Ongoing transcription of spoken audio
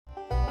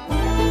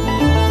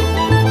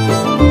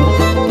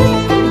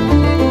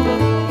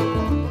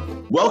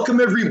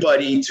Welcome,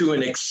 everybody, to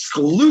an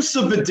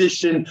exclusive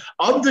edition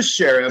of The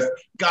Sheriff.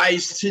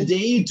 Guys,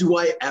 today, do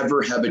I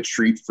ever have a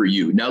treat for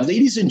you? Now,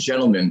 ladies and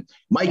gentlemen,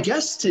 my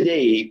guest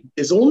today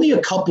is only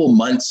a couple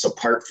months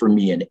apart from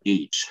me in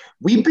age.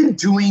 We've been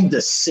doing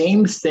the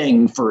same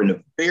thing for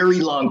a very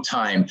long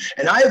time,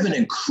 and I have an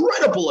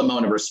incredible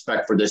amount of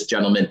respect for this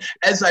gentleman,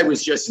 as I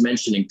was just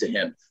mentioning to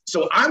him.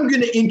 So I'm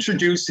going to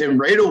introduce him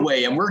right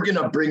away, and we're going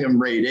to bring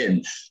him right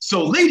in.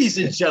 So, ladies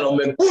and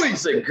gentlemen,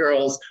 boys and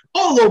girls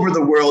all over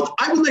the world,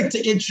 I would like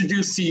to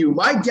introduce to you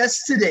my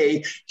guest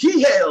today.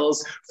 He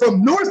hails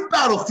from North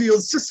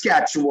Battlefield,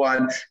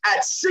 Saskatchewan,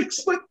 at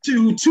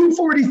 6'2",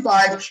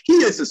 245. He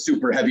is a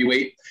super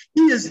heavyweight.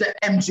 He is the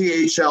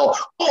MJHL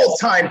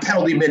all-time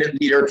penalty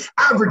minute leader,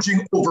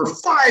 averaging over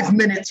 5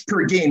 minutes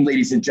per game,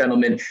 ladies and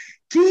gentlemen.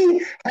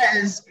 He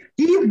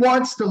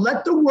wants to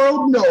let the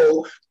world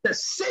know to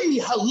say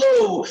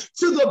hello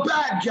to the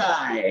bad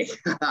guy.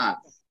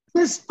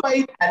 This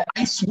fight at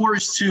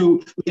ICEWARS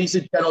 2, ladies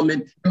and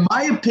gentlemen, in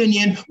my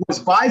opinion, was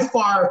by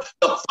far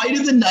the fight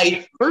of the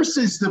night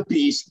versus the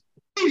Beast.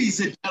 Ladies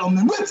and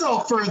gentlemen,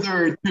 without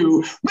further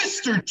ado,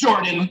 Mr.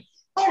 Jordan,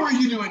 how are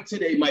you doing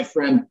today, my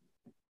friend?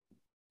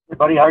 Hey,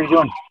 buddy, how are you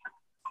doing?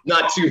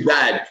 Not too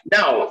bad.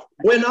 Now,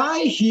 when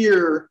I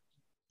hear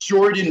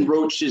Jordan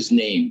Roach's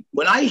name,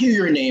 when I hear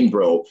your name,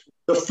 bro,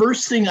 the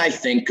first thing I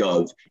think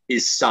of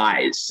is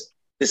size.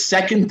 The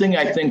second thing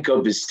I think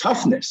of is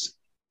toughness.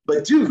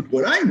 But dude,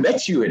 when I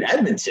met you in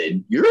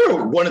Edmonton,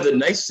 you're one of the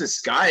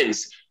nicest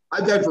guys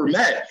I've ever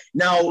met.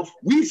 Now,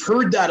 we've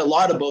heard that a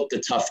lot about the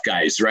tough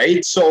guys,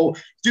 right? So,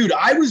 dude,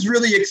 I was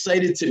really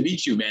excited to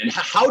meet you, man.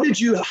 How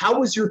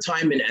was your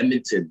time in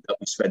Edmonton that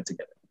we spent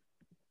together?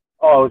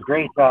 Oh, it was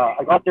great.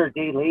 I got there a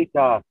day late.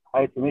 I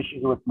had some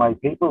issues with my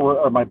paperwork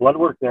or my blood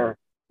work there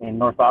in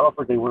North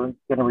Battleford. They weren't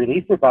going to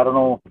release it. I don't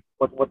know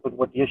what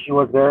the issue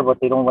was there, but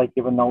they don't like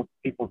giving out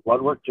people's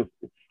blood work, just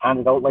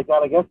handed out like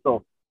that, I guess.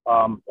 So,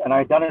 and I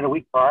had done it a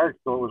week prior,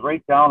 so it was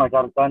right down. I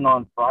got it done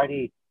on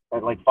Friday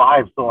at like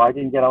 5, so I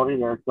didn't get out of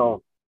there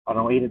till, I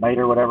don't know, 8 at night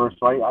or whatever.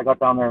 So I got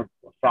down there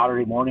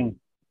Saturday morning,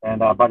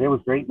 and but it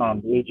was great,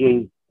 man.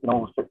 AJ,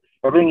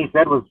 everything he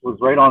said was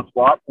right on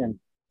spot. And,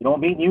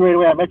 meeting you right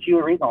away, I met you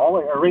right in the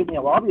hallway, or right in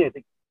the lobby, I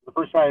think, the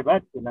first guy I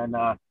met. And then,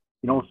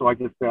 so I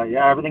just,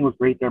 everything was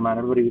great there, man.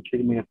 Everybody was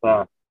treating me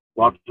with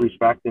lots of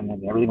respect, and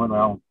everything went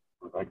around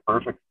like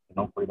perfect,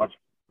 pretty much.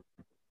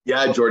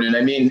 Yeah, Jordan.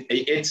 I mean,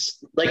 it's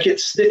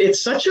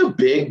such a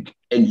big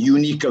and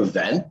unique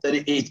event that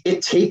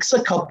it takes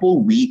a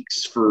couple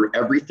weeks for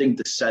everything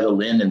to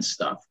settle in and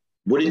stuff.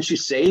 Wouldn't you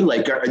say?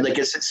 Like,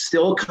 is it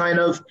still kind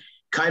of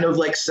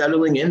like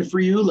settling in for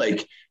you?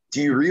 Like,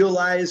 do you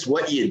realize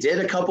what you did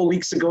a couple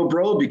weeks ago,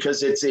 bro?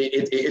 Because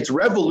it's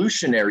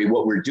revolutionary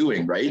what we're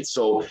doing, right?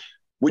 So,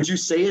 would you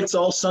say it's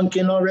all sunk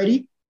in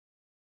already?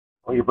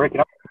 Oh, you're breaking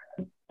up.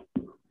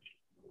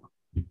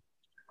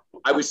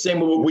 I was saying,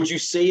 would you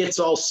say it's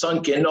all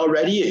sunk in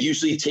already? It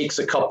usually takes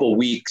a couple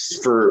weeks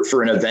for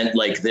an event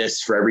like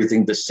this for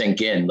everything to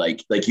sink in.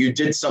 Like you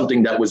did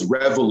something that was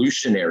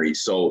revolutionary.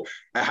 So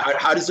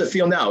how does it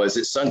feel now? Is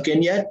it sunk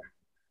in yet?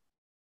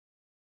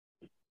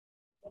 You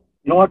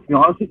know what? To be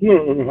honest with you,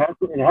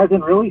 it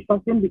hasn't really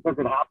sunk in, because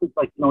it happens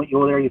like, you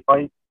go there, you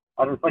fight.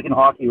 It's like in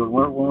hockey when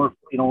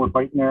we're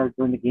fighting there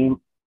during the game.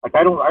 Like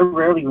I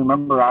rarely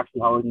remember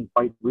actually how any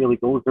fight really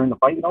goes during the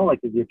fight.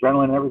 Like the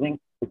adrenaline and everything,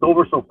 it's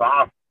over so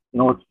fast.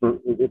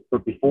 It's the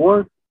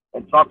before.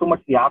 It's not so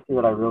much the after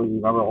that I really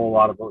remember a whole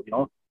lot about.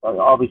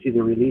 Obviously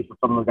the release of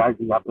some of the guys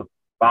that you have to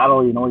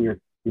battle. You're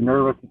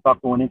nervous and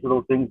stuff going into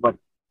those things. But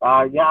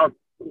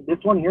this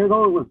one here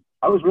though,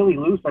 I was really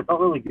loose. I felt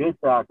really good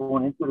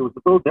going into it. It was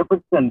a little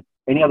different than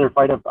any other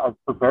fight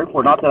I've prepared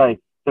for. Not that I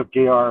took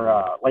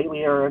JR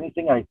lightly or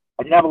anything. I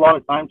didn't have a lot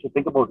of time to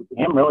think about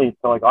him really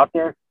until I got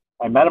there.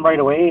 I met him right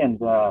away, and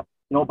but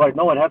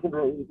no, it hasn't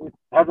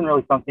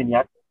really sunk in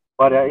yet.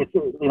 But it's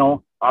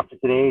after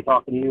today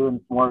talking to you, and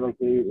it's more like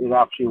it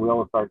actually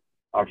will start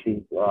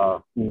actually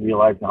me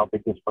realizing how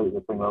big this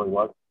thing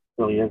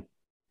really is.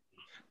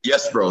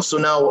 Yes, bro. So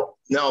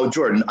now,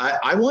 Jordan,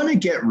 I want to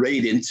get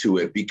right into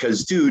it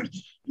because, dude,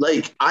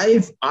 like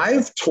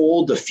I've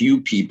told a few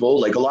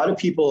people, like a lot of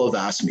people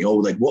have asked me, oh,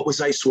 like what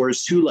was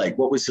ICEWARS 2 like?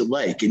 What was it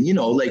like? And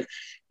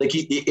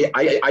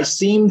I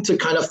seem to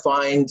kind of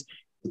find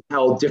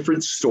how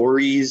different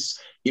stories,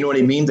 you know what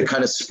I mean, to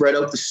kind of spread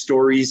out the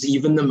stories,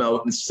 even them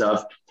out and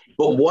stuff.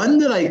 But one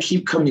that I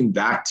keep coming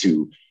back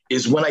to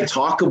is when I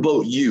talk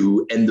about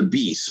you and the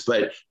Beast,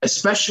 but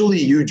especially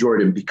you,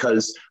 Jordan,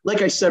 because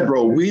like I said,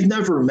 bro, we've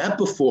never met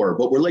before,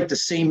 but we're like the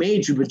same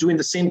age. We've been doing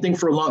the same thing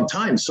for a long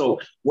time. So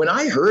when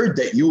I heard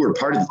that you were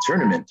part of the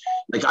tournament,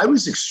 like I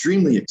was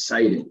extremely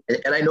excited.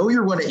 And I know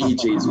you're one of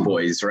AJ's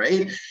boys,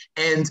 right?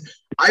 And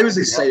I was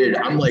excited.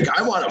 I'm like,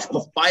 I want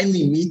to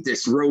finally meet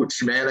this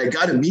Roach, man. I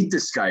got to meet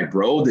this guy,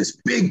 bro. This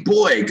big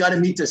boy. Got to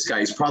meet this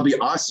guy. He's probably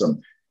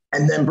awesome.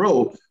 And then,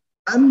 bro,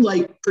 I'm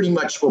like pretty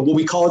much, well,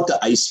 we call it the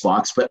ice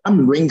box, but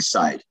I'm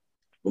ringside,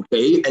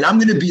 okay? And I'm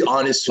going to be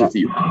honest with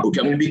you, okay?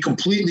 I'm going to be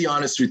completely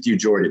honest with you,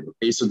 Jordan,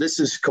 okay? So this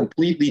is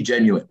completely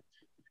genuine.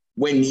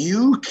 When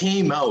you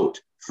came out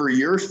for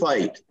your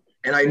fight,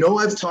 and I know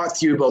I've talked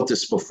to you about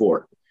this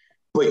before,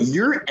 but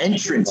your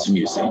entrance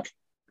music,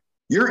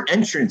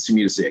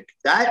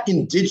 that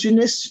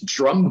indigenous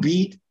drum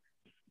beat,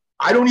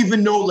 I don't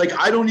even know, like,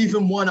 I don't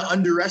even want to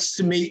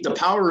underestimate the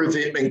power of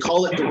it and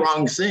call it the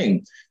wrong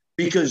thing.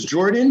 Because,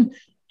 Jordan,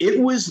 it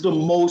was the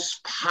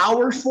most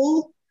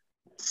powerful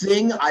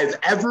thing I've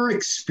ever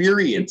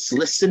experienced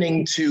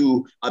listening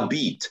to a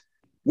beat.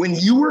 When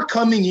you were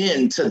coming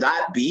into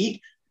that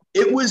beat,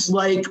 it was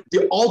like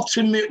the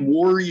ultimate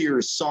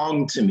warrior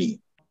song to me.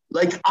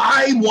 Like,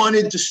 I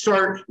wanted to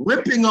start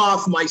ripping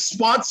off my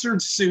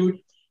sponsored suit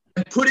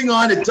and putting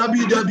on a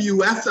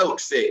WWF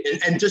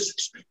outfit and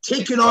just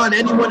taking on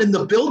anyone in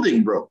the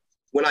building, bro,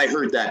 when I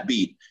heard that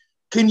beat.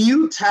 Can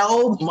you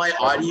tell my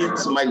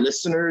audience, my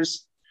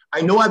listeners,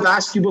 I know I've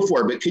asked you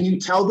before, but can you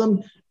tell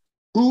them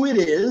who it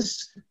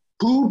is,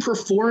 who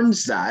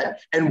performs that,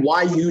 and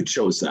why you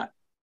chose that?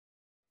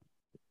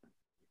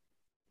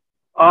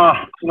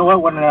 You know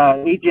what? When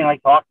AJ and I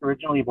talked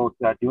originally about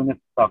doing this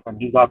stuff, and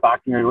he got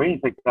back to me right away,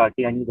 he's like,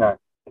 "Okay, I need a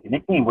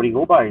nickname. What do you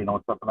go by?" You know,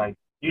 stuff. And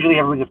usually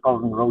everybody just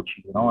calls me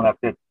Roachy, you know, and that's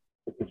it.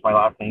 It's just my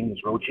last name is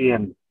Roachy,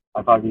 and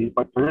I thought,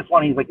 but for this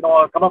one, he's like, you know,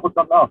 I'll come up with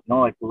something else. You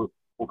know, like we'll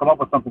come up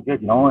with something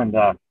good, you know. And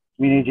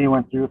me and AJ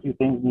went through a few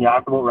things, and he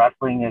asked about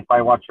wrestling, if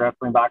I watched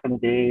wrestling back in the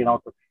day, you know.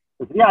 So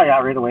I said, yeah,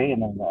 right away.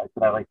 And then I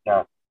said I like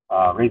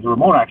Razor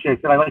Ramon. Actually, I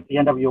said I like the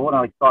NWO and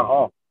I like Scott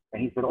Hall.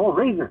 And he said, oh,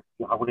 Razor,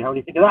 how do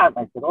you think of that? And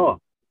I said, oh,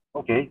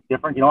 okay,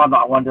 different. You know, I'm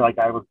not one to, like,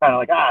 I was kind of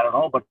like, I don't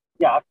know, but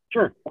yeah,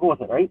 sure, I'll go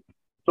with it, right?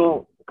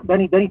 So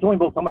then he told me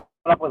about coming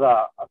up with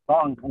a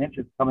song, an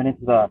entrance coming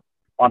into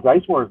onto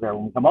ICEWARS there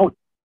when we come out.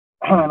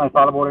 And I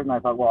thought about it, and I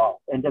thought,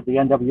 well, the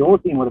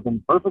NWO theme would have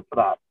been perfect for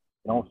that,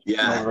 you know,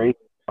 yeah, race,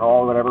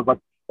 all whatever. But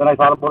then I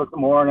thought about it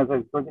some more, and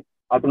as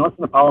I've been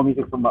listening to power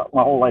music for my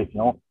whole life, you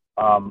know.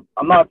 I'm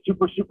not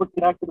super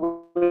connected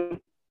with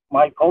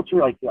my culture.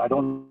 Like, I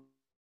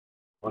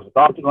was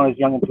adopted when I was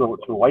young into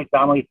a white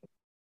family.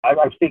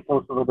 I've stayed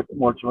close a little bit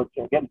more to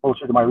getting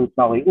closer to my roots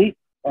now lately.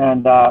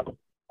 And I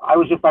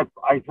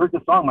heard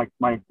the song.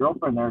 My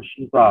girlfriend there,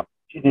 she's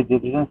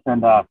indigenous,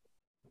 and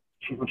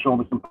she's been showing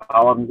me some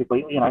power music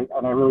lately. And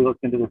I really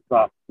looked into this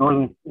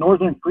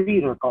Northern Cree,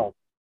 they're called.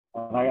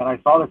 And I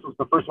saw this was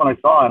the first one I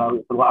saw,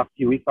 and for the last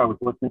few weeks I was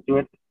listening to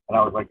it, and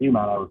I was like, you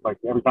man, I was like,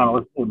 every time I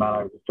listened to it, man,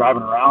 I was just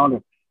driving around,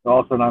 and all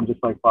of a sudden I'm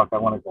just like, fuck,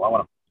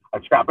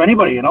 I'd scrap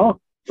anybody, you know,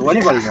 to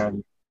anybody,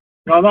 man.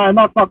 You know, and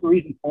that's not the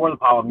reason for the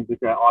power music,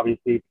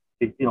 obviously,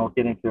 you know,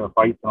 getting into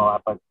fights and all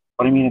that,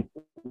 but I mean,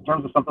 in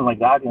terms of something like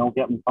that, you know,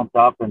 getting me pumped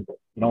up and,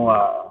 you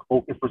know,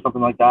 focus for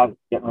something like that,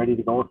 getting ready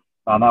to go,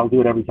 and I'll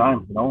do it every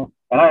time, you know.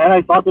 And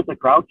I thought that the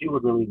crowd too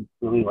would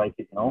really like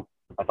it, you know.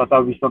 I thought that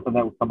would be something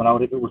that was coming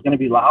out. If it was going to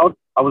be loud,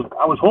 I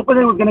was hoping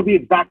it was going to be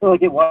exactly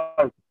like it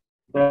was.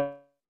 It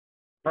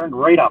turned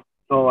right up.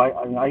 So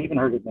I even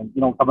heard it, and,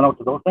 you know, coming out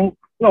to those things,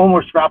 you know, when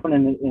we're scrapping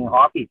in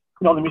hockey,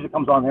 you know, the music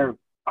comes on there.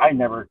 I can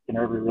never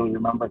really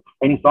remember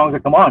any songs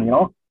that come on, you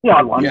know.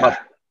 Yeah, one, but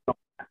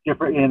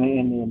different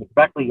in the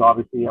Quebec League,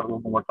 obviously, a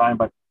little more time.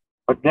 But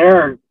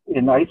there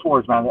in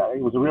ICEWARS, man,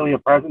 it was really a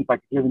presence. I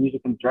could hear the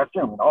music in the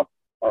dressing room, you know,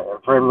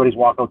 for everybody's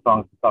walkout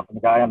songs and stuff, and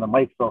the guy on the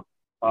mic. So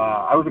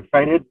I was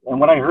excited, and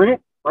when I heard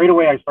it, right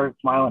away I started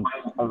smiling.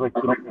 I was like,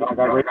 you know, I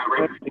got right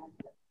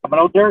coming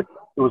out there. It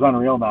was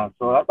unreal, man.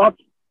 So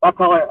that's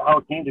how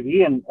it came to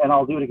be, and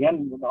I'll do it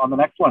again on the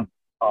next one.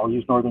 I'll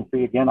use Northern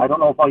Cree again. I don't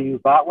know if I'll use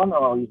that one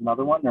or I'll use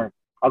another one. Or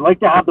I'd like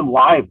to have them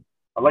live.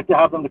 I'd like to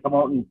have them to come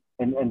out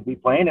and be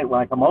playing it when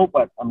I come out.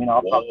 But I mean,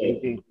 I'll talk to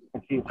you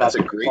and see if that's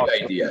a great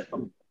idea.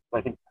 I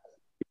think,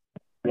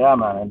 yeah,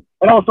 man,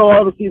 and also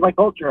obviously my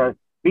culture.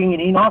 Being an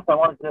Enoch, I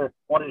wanted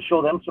to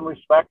show them some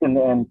respect,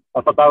 and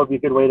I thought that would be a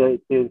good way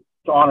to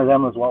honor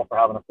them as well for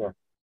having us there.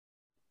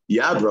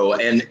 Yeah, bro,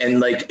 and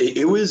like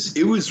it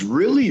was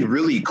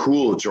really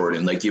cool,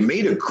 Jordan. Like, you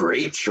made a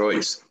great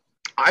choice.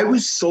 I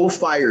was so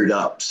fired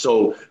up.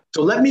 So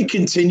let me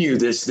continue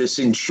this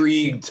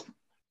intrigued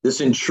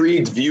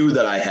view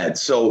that I had.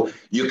 So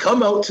you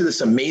come out to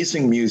this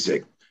amazing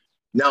music.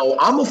 Now,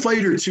 I'm a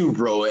fighter too,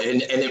 bro.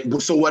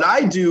 So what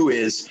I do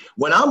is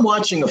when I'm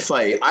watching a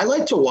fight, I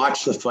like to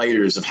watch the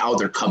fighters of how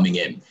they're coming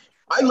in.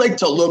 I like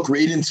to look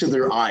right into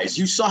their eyes.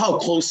 You saw how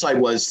close I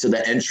was to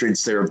the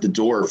entrance there of the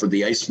door for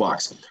the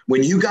icebox.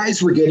 When you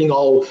guys were getting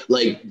all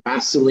like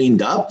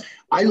Vaselined up,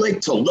 I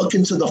like to look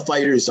into the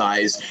fighter's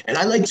eyes, and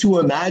I like to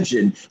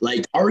imagine,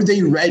 like, are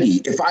they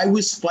ready? If I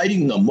was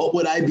fighting them, what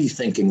would I be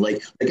thinking?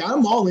 Like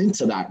I'm all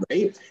into that,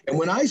 right? And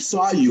when I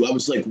saw you, I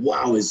was like,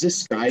 wow, is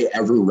this guy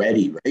ever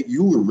ready, right?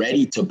 You were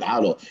ready to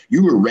battle.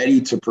 You were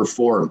ready to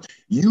perform.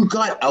 You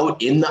got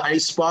out in the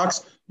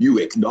icebox. You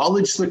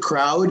acknowledged the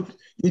crowd.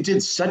 You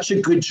did such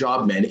a good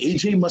job, man.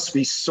 AJ must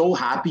be so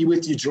happy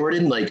with you,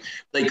 Jordan.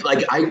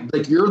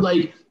 You're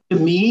like, to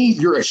me,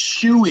 you're a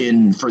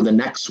shoe-in for the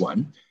next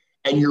one.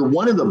 And you're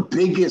one of the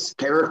biggest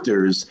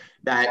characters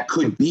that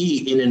could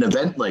be in an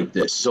event like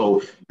this.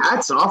 So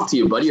hats off to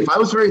you, buddy. If I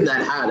was wearing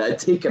that hat, I'd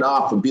take it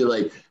off and be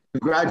like,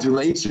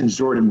 Congratulations,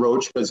 Jordan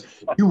Roach, because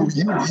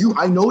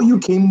I know you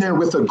came there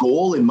with a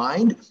goal in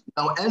mind.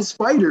 Now, as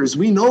fighters,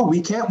 we know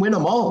we can't win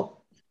them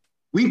all.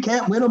 We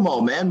can't win them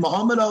all, man.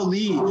 Muhammad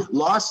Ali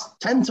lost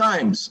 10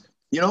 times.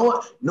 You know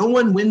what? No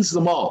one wins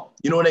them all.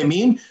 You know what I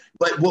mean?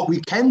 But what we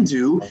can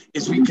do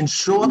is we can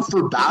show up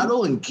for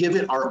battle and give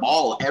it our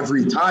all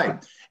every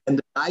time. And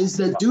the guys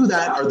that do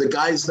that are the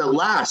guys that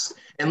last.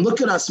 And look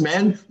at us,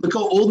 man. Look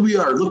how old we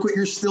are. Look what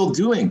you're still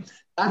doing.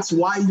 That's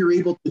why you're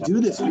able to do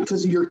this,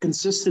 because of your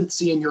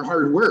consistency and your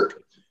hard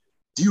work.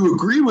 Do you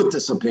agree with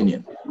this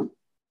opinion?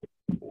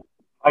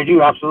 I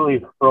do,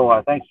 absolutely,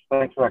 bro. Thanks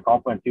for that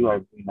compliment too.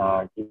 I've been,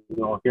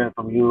 hearing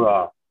from you,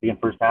 being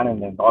firsthand,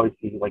 and then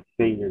obviously, like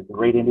you say, you're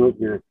right into it.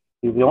 You're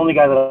the only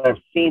guy that I've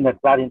seen that's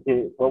that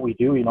into what we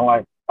do.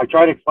 I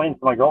try to explain to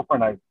my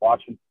girlfriend. I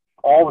watch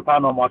all the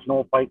time. I'm watching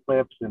old fight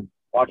clips and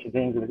watching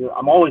things.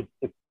 I've always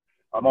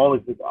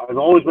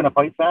been a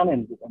fight fan,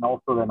 and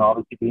also then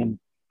obviously being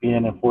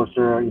an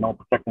enforcer,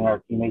 protecting our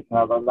teammates,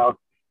 and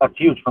that's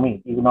huge for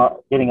me. Even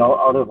getting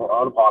out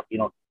of hockey,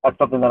 that's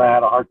something that I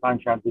had a hard time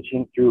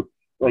transitioning through.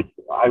 Like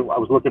I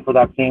was looking for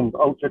that same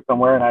outfit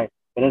somewhere, and I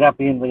ended up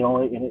being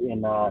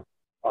in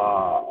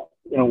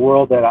a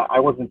world that I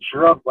wasn't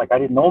sure of. Like I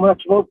didn't know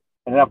much about.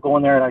 Ended up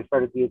going there, and I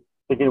started thinking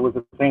it was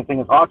the same thing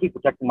as hockey,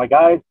 protecting my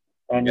guys.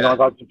 And I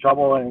got some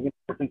trouble, and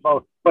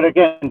so. But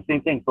again,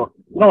 same thing. So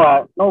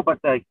but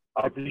I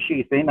appreciate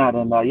you saying that.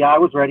 And I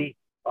was ready.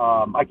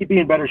 I could be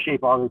in better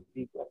shape.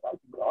 Obviously,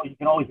 you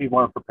can always be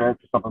more prepared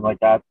for something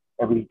like that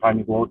every time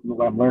you go.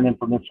 I'm learning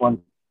from this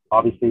one,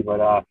 obviously,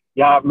 but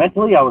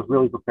mentally I was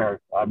really prepared.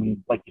 I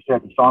mean, like you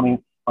said, you saw me.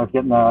 I was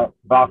getting the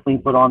Vaseline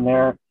put on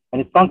there,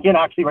 and it sunk in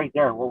actually right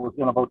there what was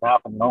about to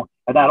happen.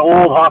 And that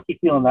old hockey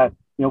feeling that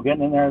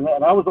getting in there, and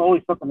that was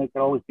always something that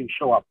could always do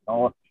show up.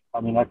 I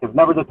mean, I was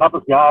never the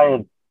toughest guy,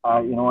 and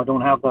I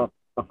don't have the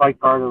fight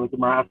card or like the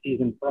Marassis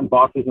and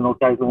Bosses and those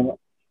guys.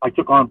 I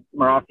took on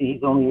Marassi.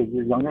 He's only a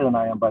year younger than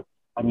I am, but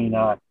I mean,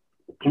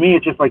 to me,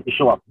 it's just like to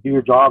show up, do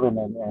your job,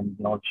 and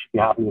just be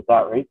happy with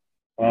that, right?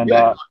 And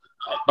but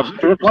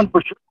for this one,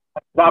 for sure,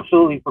 I was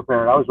absolutely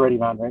prepared. I was ready,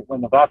 man. Right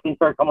when the vaccine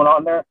started coming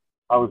on there,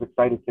 I was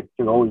excited to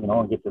go,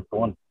 and get this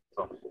going.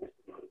 So.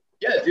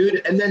 Yeah,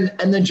 dude. And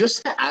then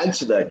just to add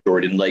to that,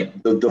 Jordan,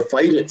 like the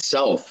fight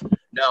itself.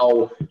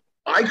 Now,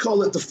 I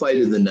call it the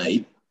fight of the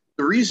night.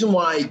 The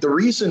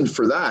reason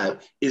for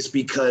that is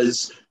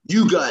because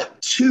you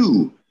got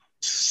two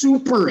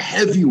super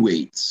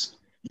heavyweights.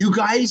 You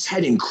guys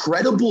had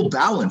incredible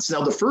balance.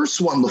 Now, the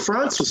first one,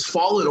 LaFrance was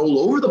falling all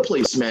over the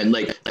place, man.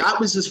 Like, that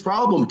was his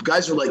problem.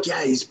 Guys were like,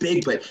 yeah, he's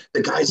big, but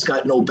the guy's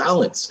got no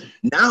balance.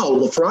 Now,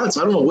 LaFrance,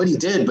 I don't know what he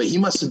did, but he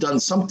must have done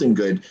something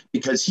good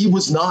because he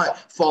was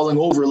not falling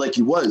over like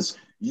he was.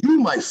 You,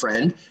 my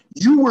friend,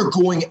 you were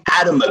going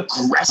at him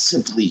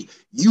aggressively.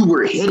 You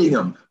were hitting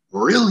him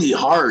really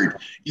hard.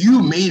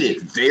 You made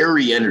it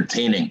very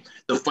entertaining.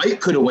 The fight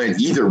could have went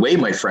either way,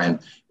 my friend,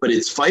 but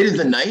it's fight of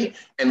the night.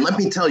 And let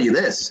me tell you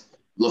this.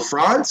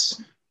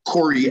 LaFrance,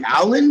 Corey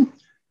Allen,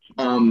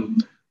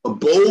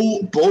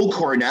 Bo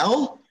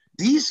Cornell,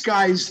 these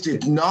guys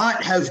did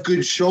not have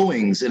good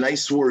showings in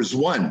ICEWARS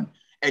 1.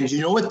 And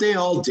you know what they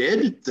all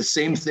did? The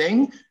same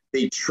thing.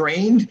 They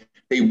trained,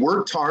 they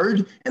worked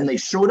hard, and they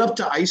showed up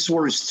to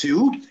ICEWARS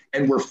 2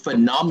 and were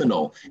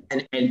phenomenal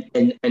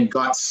and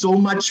got so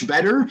much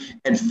better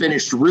and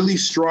finished really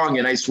strong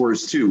in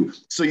ICEWARS 2.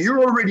 So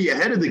you're already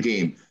ahead of the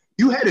game.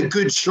 You had a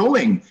good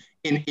showing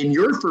in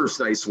your first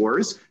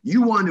ICEWARS.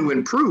 You want to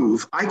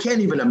improve. I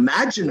can't even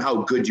imagine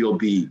how good you'll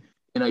be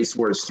in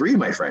ICEWARS 3,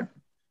 my friend.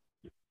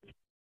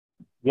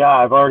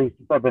 Yeah, since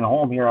I've been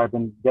home here, I've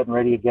been getting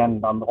ready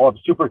again. I'm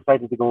super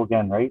excited to go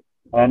again, right?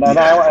 And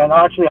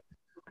actually,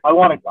 I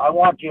want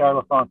JR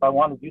LaFrance. I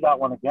want to do that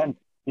one again.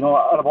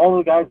 Out of all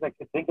the guys that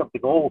could think of to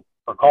go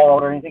or call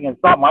out or anything, and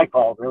it's not my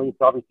call, really. It's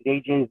obviously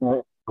AJ's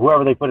and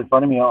whoever they put in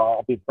front of me,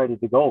 I'll be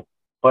excited to go.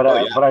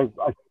 But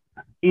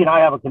he and I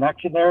have a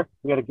connection there.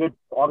 We had a good,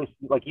 obviously,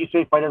 like you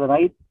say, fight of the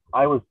night.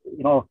 I was,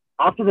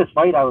 after this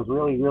fight, I was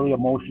really, really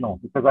emotional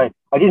because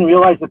I didn't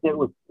realize that it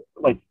was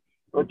like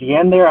at the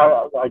end there.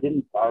 I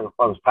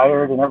was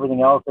tired and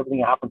everything else. Everything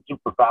happened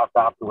super fast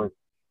afterwards.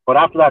 But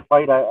after that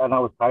fight, I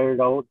was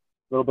tired out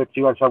a little bit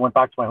too. So I went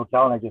back to my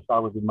hotel and I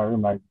was in my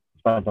room. I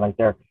spent the night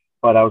there.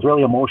 But I was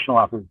really emotional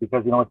afterwards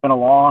because, it's been a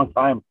long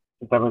time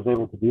since I was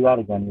able to do that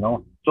again,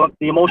 So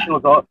the emotion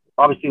was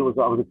obviously I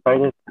was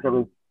excited.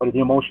 But the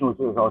emotion was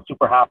I was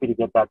super happy to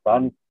get that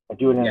done and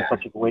do it in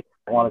such a way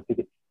I wanted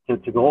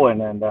to go.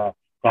 And to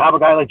have a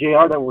guy like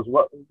JR that was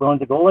willing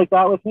to go like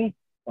that with me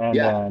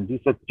and do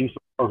so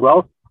as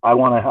well.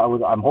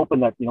 I'm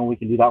hoping that, we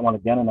can do that one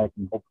again and I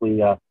can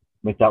hopefully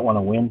make that one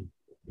a win.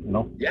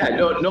 Yeah,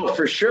 no,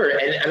 for sure.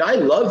 And I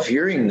love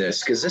hearing this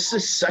because this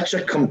is such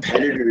a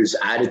competitor's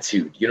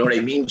attitude. You know what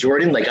I mean,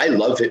 Jordan? Like, I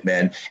love it,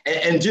 man.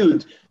 And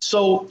dude,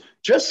 so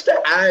just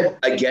to add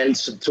again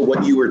to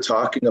what you were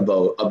talking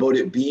about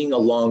it being a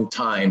long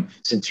time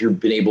since you've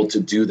been able to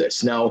do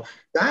this. Now,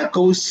 that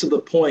goes to the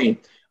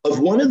point of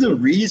one of the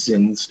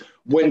reasons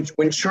when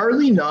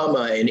Charlie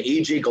Nama and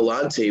AJ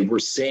Galante were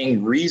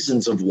saying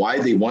reasons of why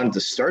they wanted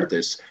to start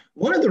this,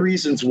 one of the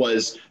reasons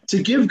was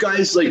to give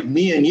guys like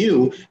me and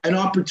you an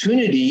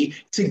opportunity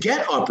to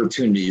get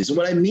opportunities. And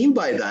what I mean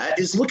by that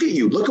is, look at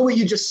you. Look at what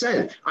you just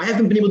said. I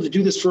haven't been able to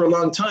do this for a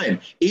long time.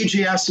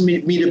 AJ asked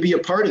me to be a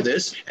part of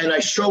this, and I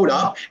showed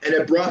up, and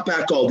it brought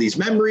back all these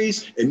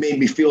memories. It made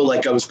me feel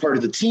like I was part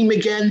of the team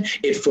again.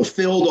 It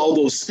fulfilled all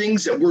those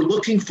things that we're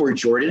looking for,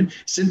 Jordan,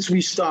 since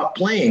we stopped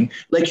playing.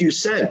 Like you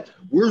said,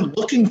 we're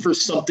looking for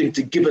something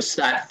to give us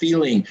that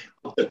feeling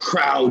of the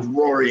crowd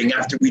roaring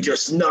after we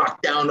just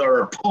knocked down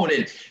our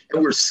opponent,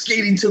 and we're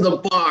skating to the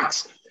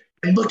box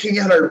and looking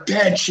at our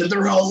bench, and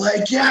they're all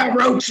like, yeah,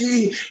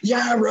 Roachy,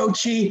 yeah,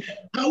 Roachy.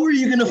 How are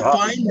you going to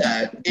find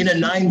that in a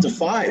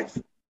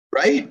 9-to-5,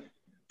 right?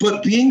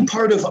 But being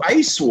part of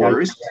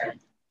ICEWARS,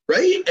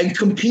 right, and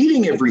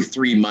competing every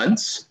 3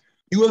 months,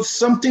 you have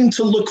something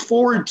to look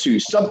forward to,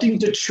 something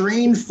to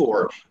train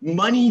for,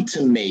 money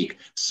to make,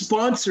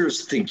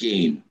 sponsors to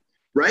gain,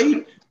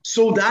 right?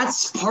 So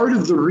that's part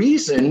of the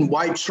reason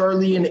why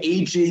Charlie and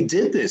AJ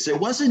did this. It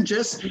wasn't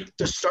just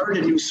to start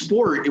a new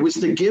sport. It was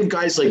to give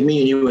guys like me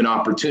and you an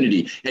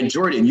opportunity. And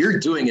Jordan, you're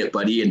doing it,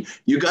 buddy. And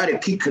you got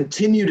to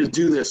continue to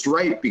do this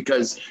right,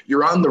 because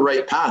you're on the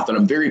right path. And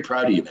I'm very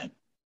proud of you, man.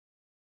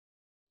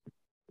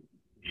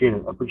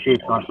 Appreciate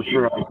it, Sean, for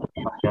sure.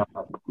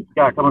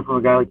 Yeah, coming from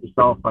a guy like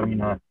yourself, I mean,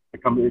 that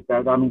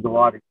means a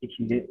lot. It keeps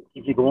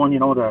you going, you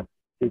know, to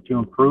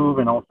improve.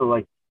 And also,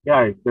 like,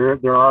 yeah,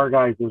 there are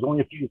guys. There's only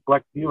a few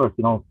select few of us,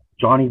 you know,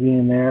 Johnny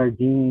being there,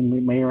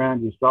 Dean,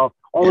 Mayrand, yourself,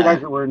 all the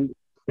guys that were in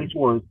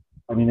ICEWARS.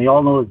 I mean, they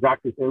all know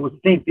exactly. It was the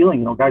same feeling,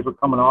 you know. Guys were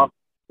coming off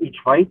each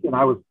fight, and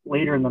I was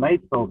later in the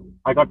night, so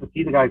I got to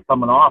see the guys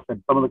coming off,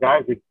 and some of the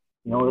guys, you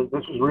know,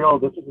 this is real.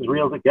 This is as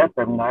real as it gets.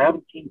 I mean, I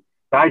haven't seen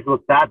guys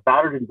look that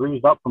battered and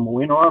bruised up from a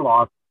win or a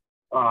loss.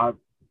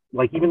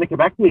 Like even the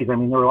Quebec days. I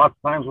mean, there were lots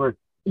of times where,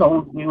 you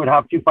know, we would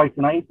have 2 fights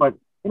a night, but,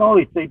 you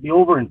know, they'd be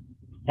over in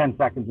 10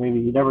 seconds, maybe.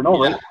 You never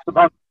know, right?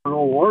 Sometimes they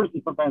were wars,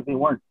 and sometimes they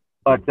weren't.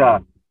 But,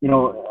 you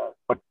know,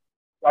 but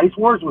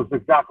ICEWARS was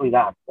exactly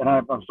that. And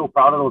I'm so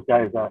proud of those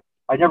guys.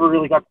 I never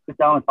really got to sit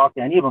down and talk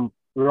to any of them.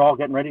 We were all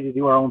getting ready to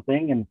do our own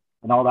thing and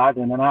all that.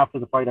 And then after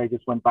the fight, I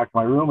just went back to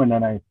my room, and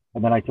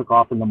then I took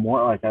off in the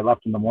morning. Like, I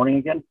left in the morning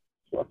again.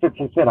 So I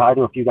said hi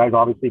to a few guys,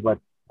 obviously, but,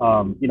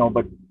 you know,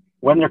 but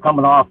when they're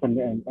coming off and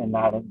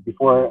that, and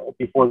before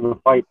the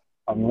fight,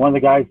 I mean, one of the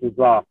guys is,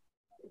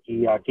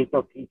 he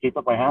taped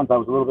up my hands. I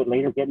was a little bit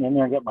later getting in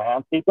there and getting my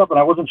hands taped up, and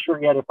I wasn't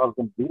sure yet if I was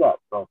going to do that.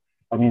 So,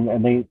 I mean,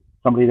 and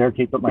somebody there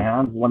taped up my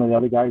hands. One of the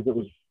other guys that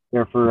was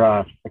there for,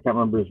 I can't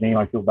remember his name.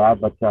 I feel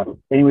bad, but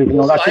anyways, you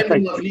know, that's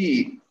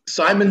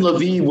Simon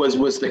Levy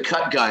was the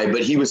cut guy,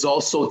 but he was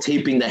also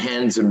taping the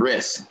hands and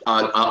wrists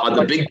on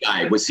the big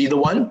guy. Was he the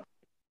one?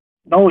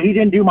 No, he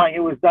didn't do mine. It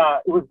was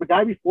the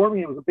guy before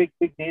me. It was a big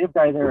native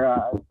guy there.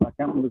 I can't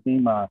remember his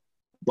name.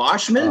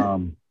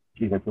 Boschman?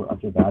 Geez, I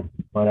feel bad.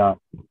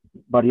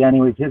 But yeah,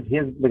 anyways,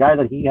 the guy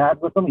that he had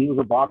with him, he was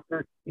a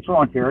boxer. He's from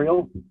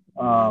Ontario.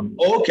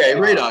 Okay,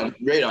 right on.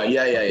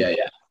 Yeah.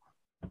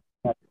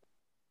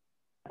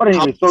 But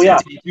anyway, so yeah.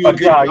 But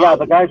yeah,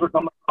 the guys were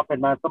coming up, and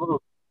man, some of those,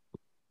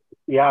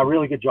 yeah,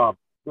 really good job.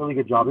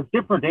 It's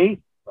different, eh?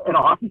 In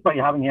a hockey fight,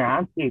 having your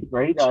hands taped,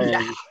 right?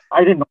 I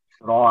didn't know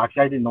at all.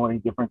 Actually, I didn't know any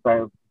difference.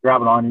 I was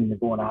grabbing on and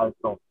going at it.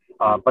 So,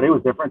 but it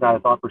was different. I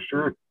thought for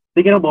sure.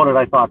 Thinking about it,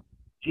 I thought,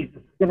 geez,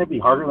 this is going to be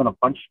harder than a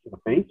punch to the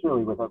face,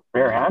 really, with a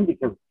bare hand,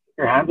 because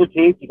your hands are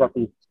taped. You got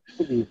these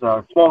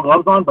small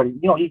gloves on, but, you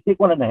know, you take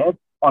one in the head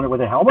on it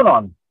with a helmet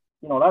on,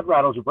 you know, that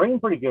rattles your brain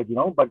pretty good, you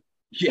know. But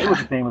it was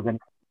the same as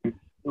anything.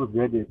 It was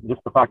good.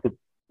 Just the fact that,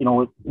 you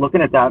know,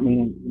 looking at that, me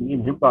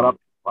and him got up,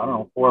 I don't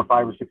know, 4 or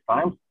 5 or 6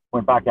 times,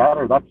 went back at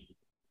her. That's,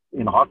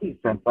 in a hockey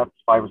sense, that's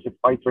 5 or 6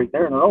 fights right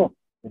there in a row.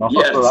 You know,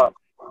 yes. So that's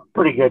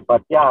pretty good.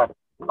 But yeah,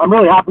 I'm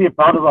really happy and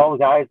proud of all the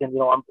guys, and, you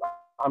know,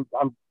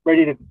 I'm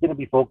ready to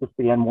be focused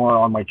again more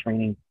on my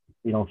training,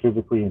 you know,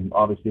 physically, and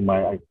obviously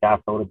I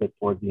gassed out a bit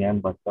towards the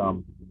end, but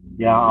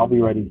yeah, I'll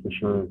be ready for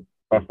sure,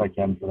 best I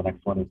can for the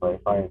next one if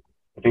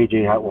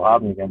AJ will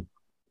have me again.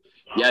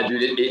 Yeah,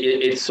 dude,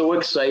 it's so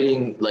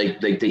exciting,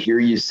 like to hear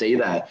you say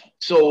that.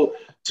 So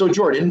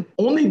Jordan,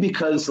 only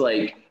because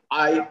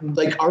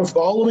our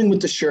following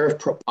with the Sheriff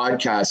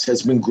podcast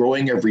has been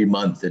growing every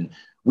month, and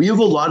we have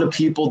a lot of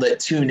people that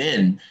tune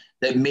in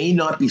that may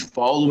not be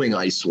following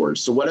ICEWARS.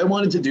 So what I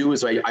wanted to do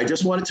is I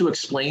just wanted to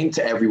explain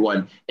to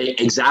everyone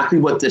exactly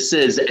what this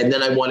is, and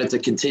then I wanted to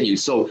continue.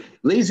 So,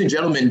 ladies and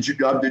gentlemen,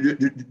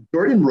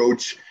 Jordan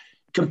Roach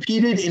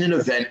competed in an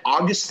event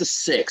August the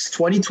 6th,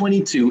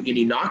 2022 in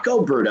Enoch,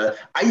 Alberta,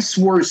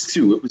 ICEWARS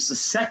 2. It was the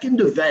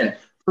second event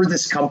for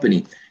this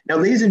company. Now,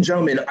 ladies and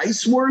gentlemen,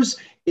 ICEWARS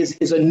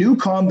is a new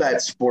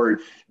combat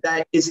sport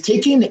that is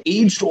taking an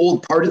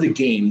age-old part of the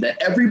game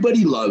that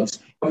everybody loves,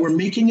 and we're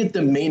making it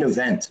the main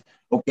event.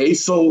 Okay,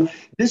 so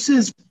this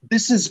is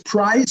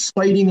prize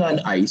fighting on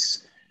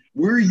ice.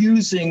 We're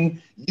using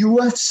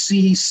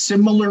UFC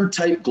similar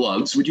type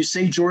gloves. Would you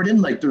say,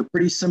 Jordan? Like, they're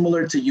pretty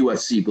similar to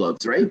UFC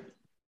gloves, right?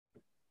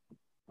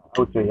 I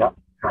would say, yeah.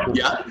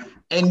 Yeah.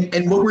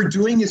 And what we're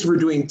doing is we're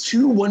doing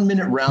 2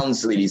 1-minute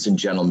rounds, ladies and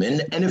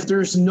gentlemen. And if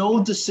there's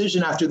no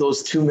decision after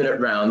those 2-minute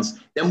rounds,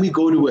 then we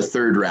go to a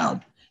 3rd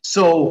round.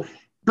 So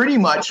pretty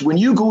much when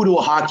you go to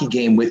a hockey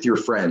game with your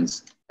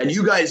friends and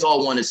you guys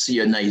all want to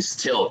see a nice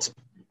tilt,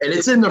 and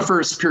it's in the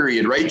first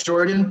period, right,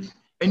 Jordan?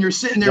 And you're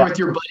sitting there with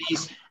your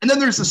buddies, and then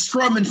there's a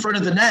scrum in front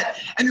of the net,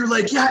 and you're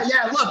like, yeah,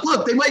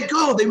 look, they might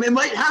go. It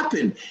might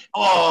happen.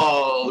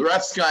 Oh, the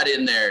refs got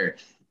in there.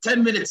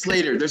 10 minutes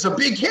later, there's a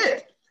big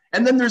hit.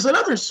 And then there's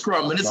another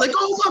scrum, and it's like,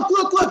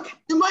 oh, look,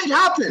 it might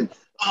happen.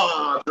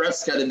 Oh, the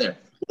refs got in there.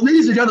 Well,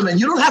 ladies and gentlemen,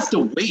 you don't have to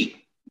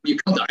wait when you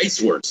come to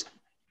ICEWARS.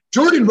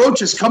 Jordan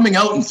Roach is coming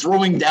out and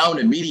throwing down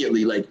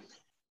immediately. Like,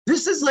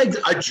 this is like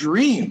a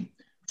dream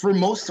for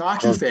most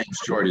hockey fans,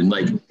 Jordan.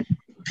 Like,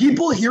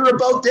 people hear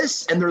about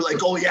this, and they're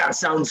like, oh, yeah, it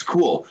sounds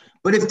cool.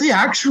 But if they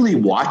actually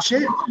watch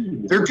it,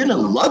 they're going to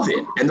love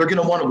it, and they're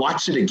going to want to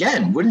watch it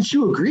again. Wouldn't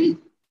you agree?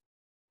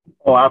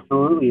 Oh,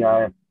 absolutely.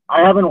 I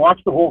haven't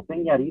watched the whole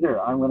thing yet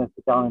either. I'm going to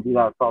sit down and do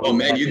that. Oh,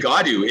 man, you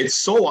got to. It's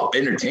so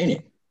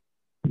entertaining.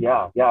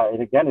 Yeah. And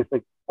again, it's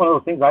like one of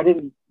those things. I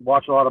didn't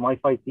watch a lot of my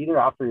fights either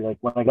after, like,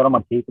 when I got them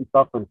on tape and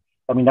stuff. But,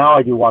 I mean, now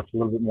I do watch a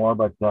little bit more.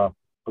 But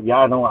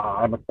yeah, no,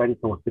 I'm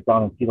excited to sit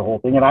down and see the whole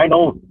thing. And I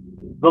know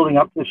building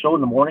up to the show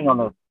in the morning on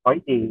the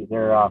fight day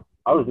there, I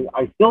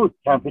still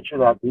can't picture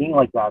that being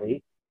like that, eh?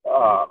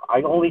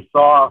 I only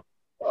saw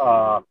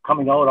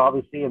coming out,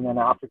 obviously, and then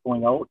after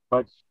going out.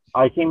 But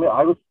I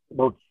was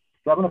about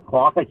 7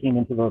 o'clock. I came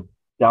into the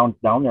down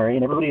there,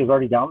 and everybody was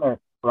already down there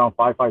around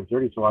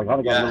 5:30. So I kind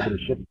of got a little bit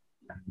of shit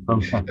from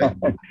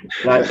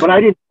but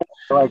I didn't.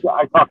 So I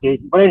talked to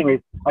agents. But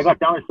anyways, I got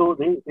down there, so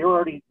they were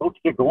already supposed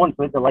to get going. So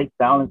they had the lights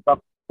down and stuff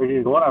ready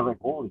to go. And I was like,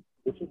 holy,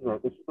 this is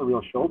a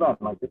real show, man.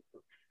 Like,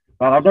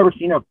 man, I've never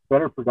seen a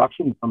better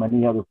production from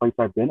any other place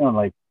I've been on.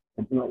 Like,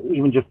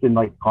 even just in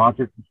like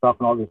concerts and stuff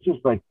and all this,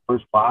 just like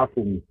first class.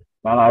 And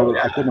man,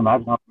 I couldn't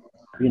imagine how,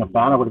 being a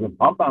fan, I would have been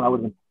pumped, man.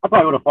 I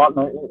probably would have fought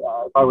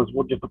if I was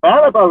just a fan.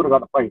 I probably would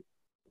have got a fight.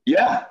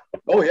 Yeah.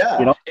 Oh yeah.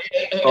 You know.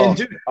 And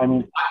dude, I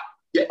mean,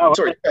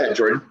 sorry, go ahead,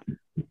 Jordan.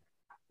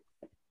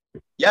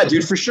 Yeah,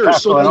 dude, for sure. Yeah,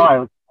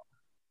 so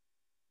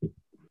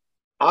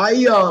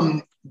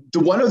the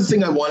one other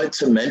thing I wanted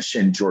to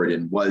mention,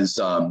 Jordan, was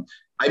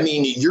I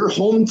mean, your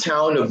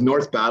hometown of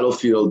North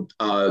Battleford,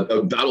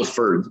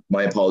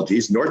 my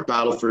apologies, North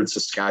Battleford,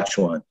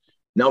 Saskatchewan.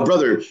 Now,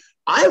 brother,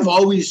 I've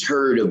always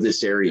heard of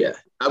this area.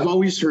 I've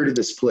always heard of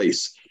this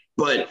place.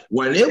 But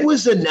when it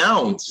was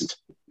announced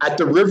at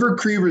the River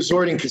Cree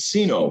Resort and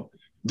Casino,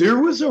 there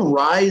was a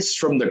rise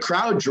from the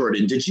crowd,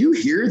 Jordan. Did you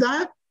hear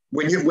that?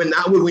 When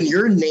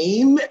your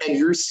name and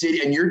your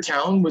city and your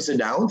town was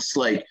announced,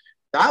 like,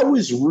 that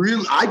was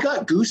real. I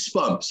got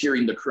goosebumps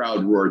hearing the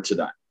crowd roar to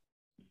that.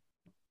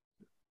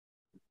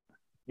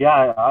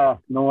 Yeah,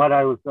 you know what?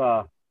 I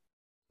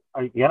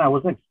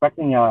wasn't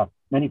expecting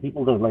many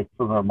people to, like,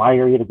 from my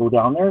area to go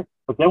down there.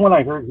 But then when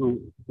I heard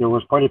there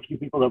was quite a few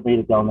people that made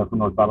it down there from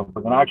North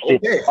Battleford. And actually,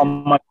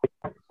 on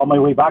my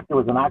way back, there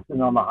was an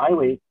accident on the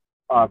highway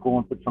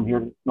going from here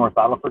to North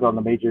Battleford on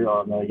the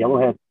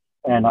Yellowhead.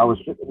 And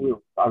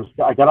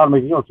I got out of my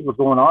vehicle to see what's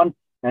going on.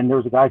 And there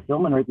was a guy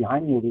filming right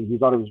behind me. He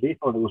was out of his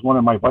vehicle. And it was one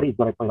of my buddies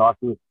that I played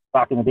hockey with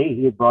back in the day.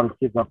 He had brought his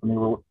kids up, and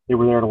they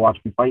were there to watch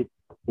me fight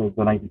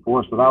the night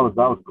before. So that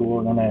was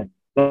cool. And then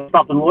I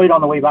stopped in Lloyd on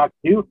the way back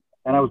too.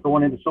 And I was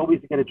going into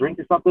Sobeys to get a drink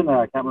or something.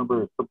 I can't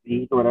remember, something to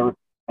eat or whatever.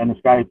 And this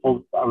guy I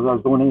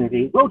was going in and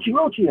he,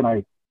 Roachy. And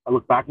I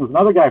looked back, and there was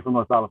another guy from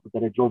North Battleford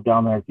that I drove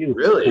down there too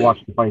to watch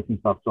the fights and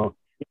stuff. So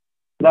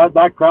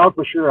that crowd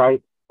for sure. I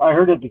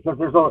heard it because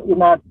there's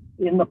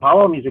in the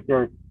powwow music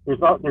there's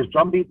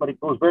drum beat, but it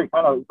goes very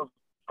it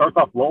starts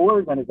off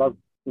lower than it does,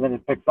 and then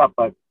it picks up.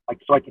 But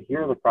so I could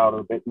hear the crowd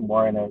a bit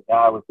more, and it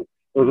was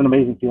an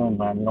amazing feeling,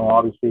 man. You know,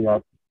 obviously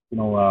that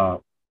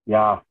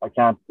I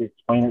can't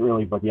explain it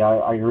really, but yeah,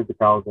 I heard the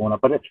crowd going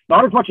up, but it's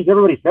not as much as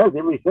everybody says.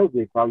 Everybody says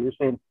the crowd. You're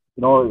saying,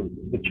 you know,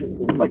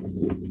 like,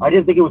 I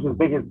didn't think it was as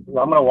big as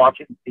I'm gonna watch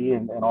it and see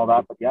and all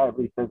that, but yeah,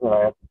 everybody says that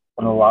I had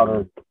one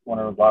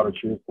of the louder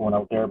cheers going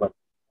out there, but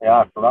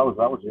yeah, so that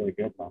was really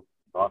good, man.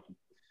 Awesome.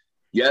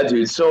 Yeah,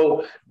 dude.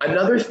 So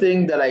another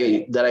thing that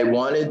I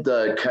wanted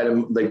the kind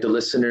of like the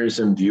listeners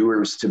and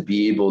viewers to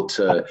be able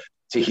to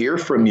hear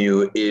from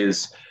you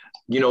is,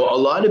 you know, a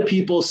lot of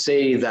people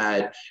say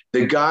that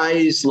the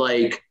guys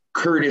like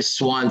Curtis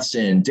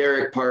Swanson,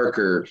 Derek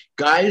Parker,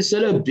 guys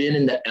that have been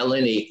in the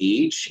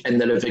LNAH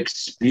and that have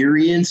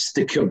experienced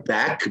the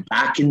Quebec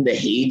back in the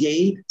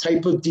heyday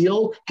type of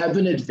deal have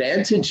an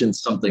advantage in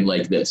something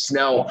like this.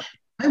 Now,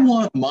 I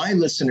want my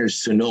listeners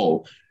to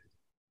know,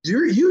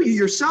 you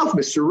yourself,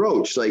 Mr.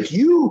 Roach, like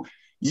you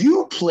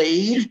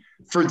played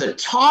for the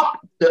top,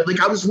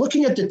 like I was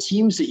looking at the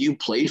teams that you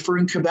played for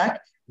in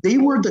Quebec. They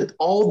were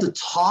all the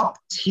top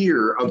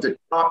tier of the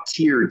top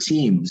tier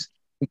teams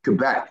in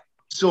Quebec.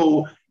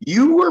 So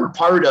you were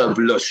part of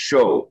Le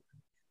Show.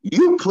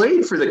 You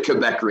played for the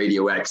Quebec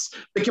RadioX.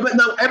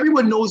 Now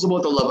everyone knows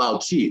about the Laval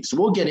Chiefs.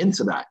 We'll get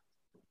into that.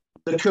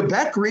 The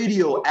Quebec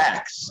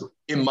RadioX,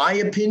 in my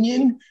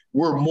opinion,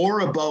 were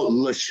more about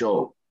Le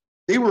Show.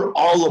 They were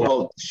all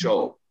about the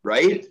show,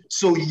 right?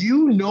 So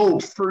you know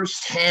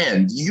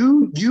firsthand,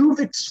 you've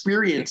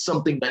experienced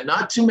something that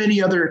not too many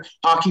other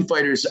hockey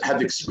fighters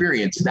have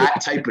experienced,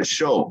 that type of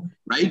show,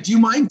 right? Do you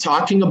mind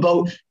talking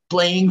about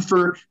playing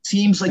for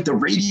teams like the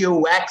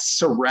RadioX,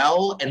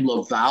 Sorel, and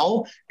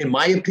Laval? In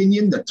my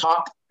opinion, the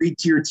top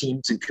 3-tier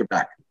teams in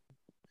Quebec.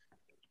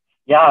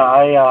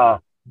 Yeah,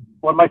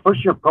 when my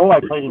first year pro,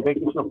 I played in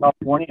Bakersfield,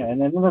 California, and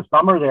then in the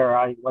summer there,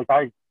 I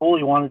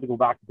fully wanted to go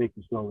back to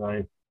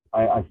Bakersfield.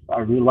 I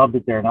really loved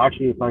it there, and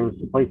actually, if I was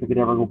a place I could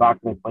ever go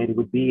back to, I played, it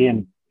would be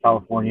in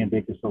California and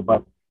Bakersfield.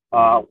 But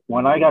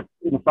when I got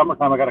in the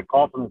summertime, I got a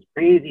call from this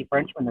crazy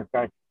Frenchman. This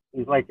guy,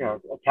 he's like an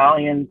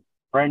Italian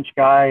French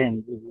guy,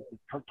 and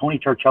Tony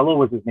Charcello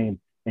was his name,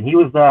 and he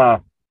was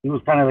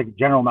kind of like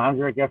general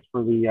manager, I guess,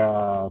 for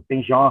the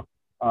Saint Jean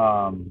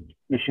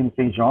Mission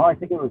Saint Jean. I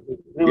think it was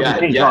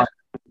Saint Jean.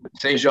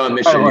 Saint Jean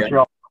Mission.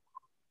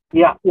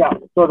 Yeah.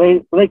 So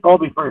they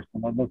called me first,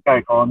 and then this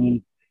guy called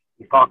me.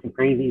 He's talking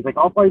crazy. He's like,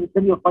 I'll probably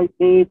send you a fight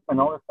tape and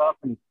all this stuff,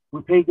 and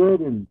we pay good.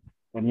 And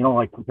you know,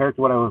 like compared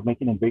to what I was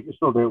making in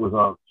Bakersfield, it was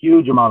a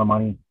huge amount of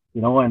money,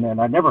 you know, and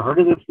I'd never heard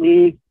of this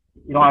league.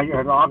 You know, I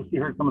had obviously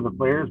heard some of the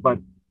players, but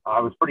I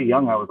was pretty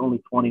young. I was only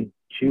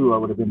 22. I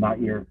would have been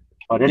that year.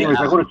 But anyways,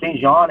 I go to Saint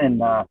Jean,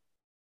 and I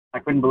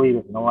couldn't believe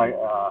it. You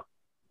know,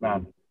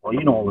 man, well,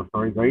 you know all the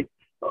stories, right?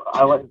 So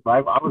I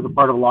was a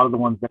part of a lot of the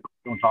ones that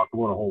we don't talk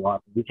about a whole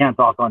lot. We can't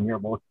talk on here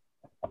about,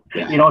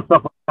 you know,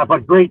 stuff like that,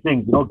 but great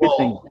things, you know, good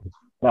things.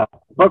 Yeah.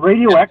 But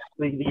RadioX,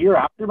 the year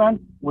after, man,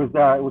 was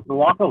it was the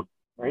lockout,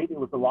 right? It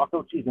was the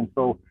lockout season.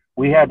 So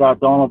we had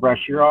Donald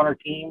Brashear on our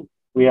team.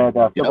 We had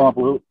Sylvain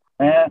Blue,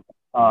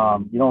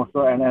 you know,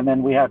 so and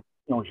then we had,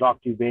 you know,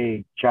 Jacques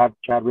Dubé, Chad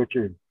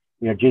Richards,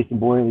 we had Jason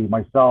Boyley,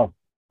 myself.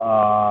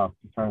 I'm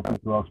trying to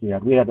think who else we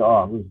had.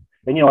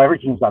 And you know, every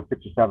team's got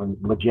 6 or 7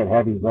 legit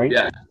heavies, right?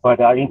 Yeah. But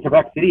in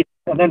Quebec City,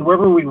 and then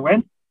wherever we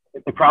went,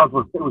 the crowds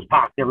it was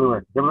packed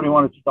everywhere. Everybody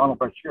wanted to see Donald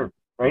Brashear,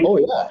 right? Oh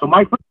yeah. So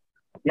my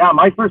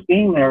first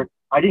game there,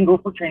 I didn't go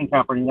for training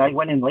camp or anything. I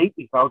went in late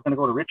because I was going to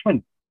go to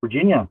Richmond,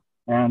 Virginia,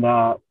 and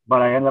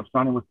but I ended up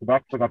signing with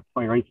Quebec, so I got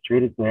my rights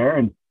traded there,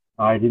 and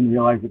I didn't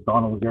realize that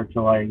Donald was there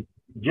till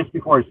just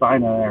before I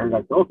signed. I heard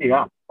okay,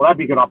 yeah, well that'd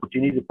be a good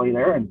opportunity to play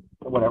there and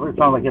whatever. It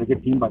sounded like he had a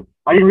good team, but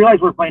I didn't realize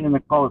we were playing in the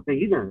Coliseum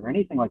either or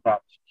anything like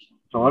that.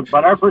 So,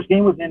 but our first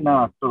game was in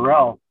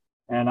Sorel,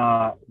 and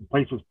the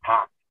place was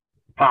packed.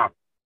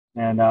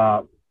 And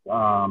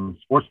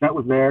Sportsnet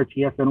was there,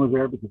 TSN was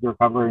there because they were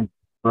covering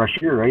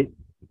Brashear, right?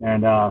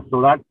 And so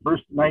that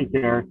first night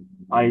there,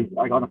 I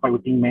got in a fight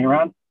with Dean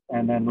Mayran,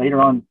 and then later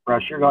on,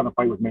 Brashear got in a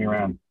fight with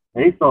Mayran.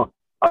 Okay, so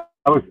I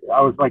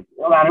was like,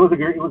 oh man, it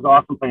was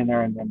awesome playing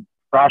there, and then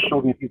Brash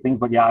showed me a few things,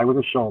 but yeah, it was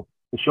a show.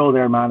 The show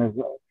there, man, is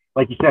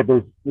like you said,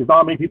 there's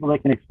not many people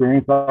that can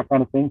experience that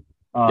kind of thing.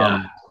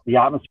 The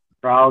atmosphere,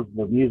 crowds,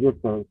 the music,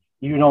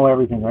 you know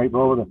everything, right,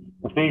 bro?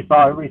 The face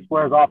off, everybody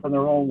squares off in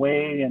their own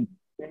way, and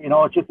you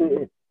know, it's just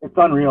it's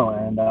unreal.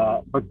 And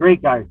but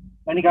great guys.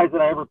 Any guys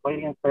that I ever played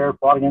against there,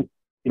 fought against,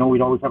 you know,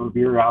 we'd always have a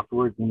beer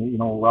afterwards, and you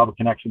know, we'll have a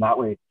connection that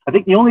way. I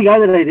think the only guy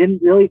that I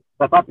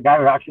thought the guy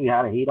who actually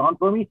had a hate on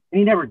for me, and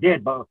he never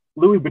did, but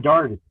Louis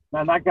Bedard,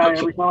 man, that guy,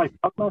 every time I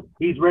talk to him,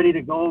 he's ready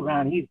to go,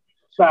 man. He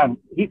come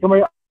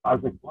right. I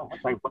was like, oh,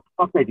 what the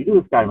fuck did I do to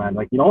this guy, man?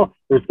 Like, you know,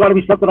 there's got to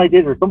be something I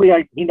did, or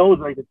somebody he knows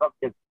that I did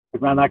something.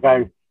 Because man, that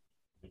guy,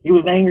 he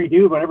was an angry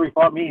dude whenever he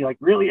fought me, like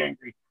really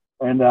angry.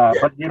 And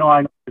but you know,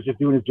 I know he was just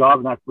doing his job,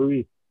 and that's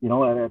Louis, you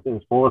know, at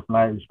his fullest, and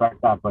I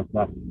respect that. But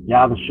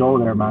yeah, the show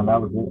there, man, that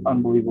was an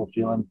unbelievable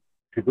feeling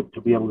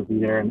to be able to be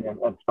there, and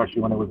especially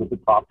when it was at the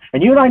top.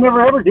 And you and I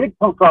never ever did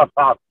come cross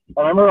paths.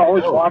 I remember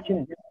always watching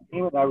and hearing the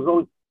team,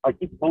 and I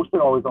keep posted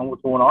always on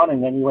what's going on.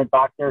 And then you went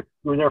back there,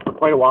 you were there for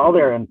quite a while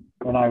there, and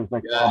I was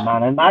like, oh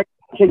man, and that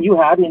shit you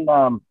had in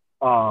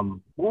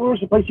what was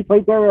the place you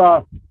played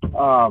there?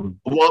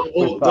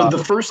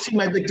 The first team,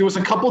 I think there was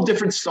a couple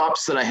different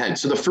stops that I had.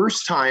 So the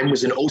first time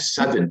was in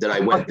 07 that I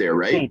went there,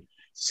 right?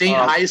 St.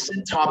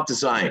 Hyacinth Top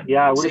Design.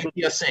 Yeah,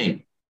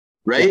 Saint,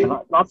 right? Yeah,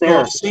 not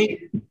there. So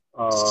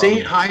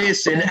St.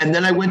 Hyacinth, and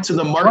then I went to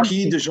the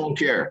Marquis de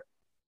Jonquière.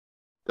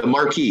 The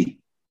Marquis.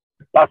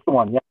 That's the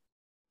one,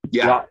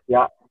 yeah.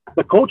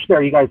 The coach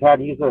there you guys had,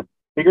 he's a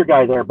bigger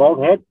guy there,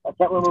 bald head. I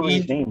can't remember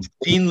his name.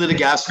 Dean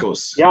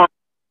Litigascos. Yeah.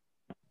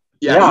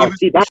 Yeah,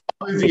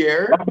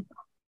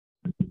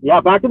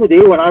 back in the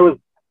day when I was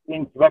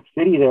in Quebec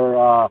City there,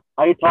 I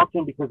had talked to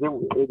him because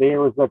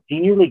there was a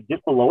senior league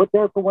just below it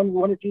there for one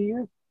or 2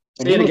 years.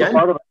 And Say it again?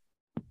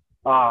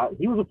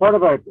 He was a part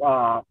of a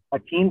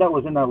team that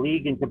was in a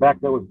league in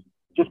Quebec that was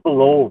just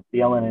below the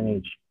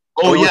LNAH.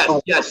 Oh,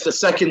 yes, the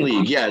second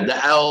league. Yeah, the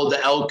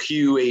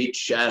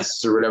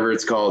LQHS or whatever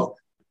it's called.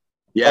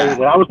 Yeah.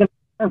 I was going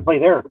to play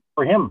there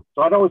for him.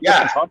 So I'd always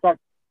get in contact.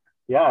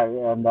 Yeah,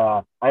 and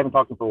I haven't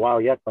talked to him for a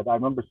while yet, but I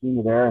remember seeing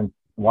you there and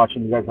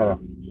watching you guys had a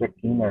sick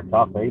team there,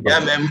 tough, eh? But,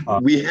 yeah, man.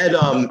 We had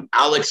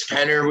Alex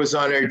Penner was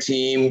on our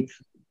team.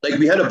 Like,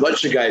 we had a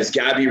bunch of guys.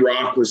 Gabby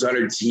Rock was on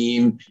our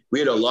team. We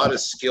had a lot of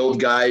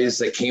skilled guys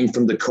that came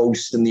from the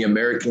coast in the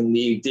American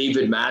League.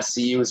 David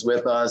Massey was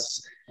with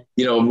us.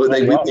 You know,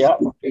 like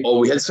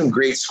we had some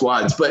great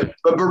squads. But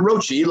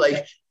Rochi,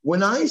 like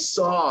when I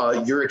saw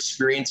your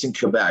experience in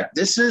Quebec,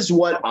 this is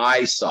what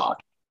I saw.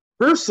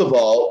 First of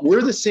all,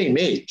 we're the same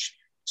age.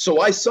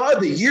 So I saw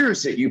the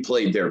years that you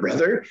played there,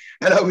 brother.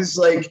 And I was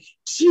like,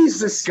 geez,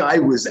 this guy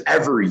was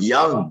ever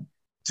young.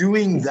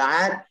 Doing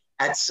that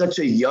at such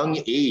a young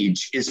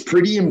age is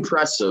pretty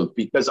impressive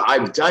because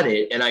I've done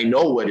it and I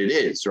know what it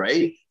is,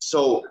 right?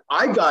 So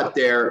I got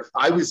there,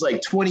 I was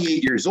like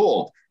 28 years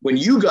old. When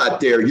you got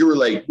there, you were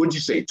like, what'd you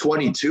say,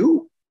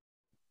 22?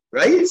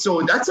 Right?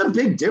 So that's a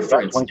big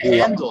difference.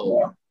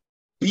 Handle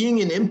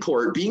being an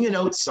import, being an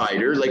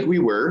outsider like we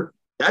were,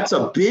 that's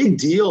a big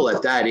deal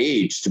at that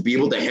age to be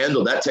able to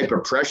handle that type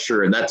of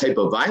pressure and that type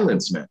of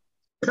violence, man.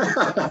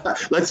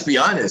 Let's be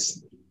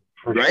honest,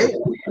 right?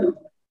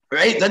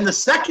 Right. Then the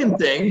second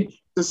thing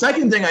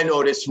I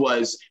noticed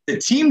was the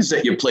teams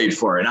that you played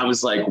for. And I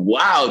was like,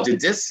 wow, did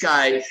this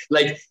guy,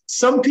 like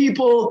some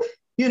people,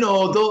 you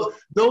know,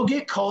 they'll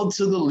get called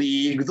to the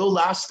league, they'll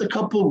last a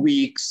couple of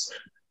weeks,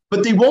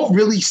 but they won't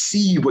really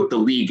see what the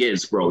league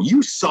is, bro.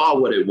 You saw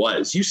what it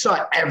was. You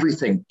saw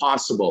everything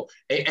possible.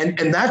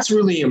 And that's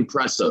really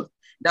impressive.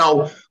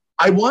 Now,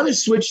 I want to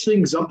switch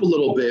things up a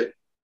little bit.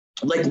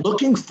 Like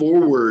looking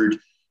forward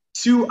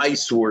to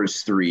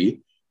ICEWARS 3,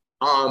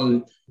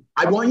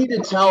 I want you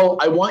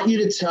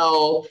to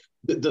tell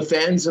the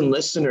fans and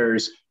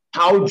listeners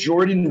how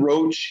Jordan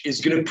Roach is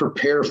going to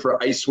prepare for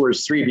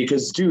ICEWARS 3.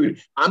 Because, dude,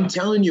 I'm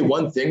telling you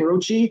one thing,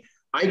 Roachy,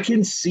 I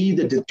can see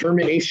the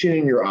determination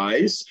in your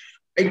eyes.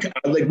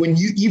 Like when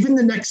you, even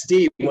the next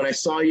day when I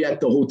saw you at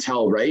the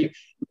hotel, right?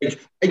 Like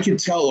I could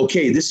tell,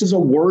 okay, this is a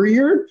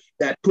warrior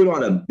that put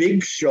on a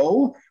big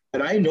show,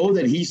 but I know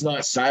that he's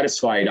not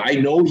satisfied. I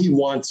know he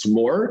wants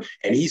more,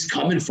 and he's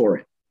coming for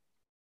it.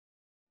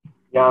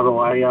 Yeah,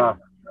 though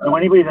know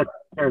anybody that's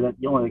there that,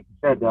 you know, like you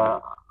said,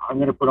 I'm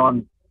going to put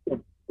on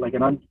like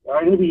I'm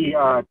going to be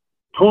a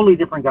totally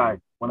different guy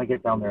when I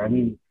get down there. I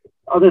mean,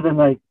 other than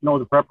like, you know,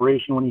 the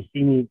preparation when you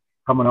see me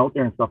coming out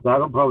there and stuff,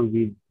 that'll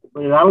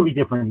be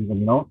different even,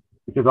 you know,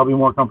 because I'll be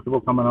more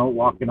comfortable coming out,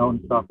 walking out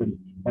and stuff. And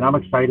I'm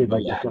excited.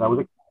 Like I said, I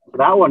was for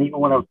that one, even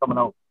when I was coming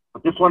out,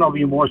 but this one, I'll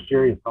be more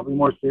serious. I'll be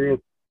more serious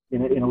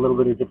in a little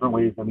bit of different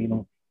ways. I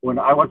mean, when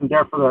I wasn't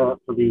there for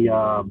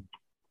the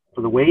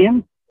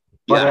weigh-in,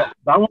 but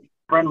that won't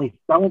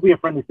be a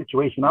friendly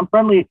situation. I'm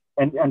friendly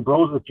and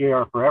bros with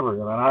JR forever.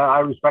 And I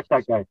respect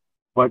that guy.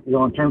 But, you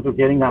know, in terms of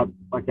getting that,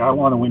 like, I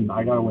want to win.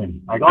 I got to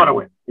win.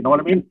 You know what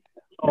I mean?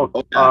 So,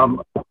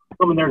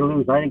 coming there to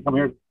lose. I didn't come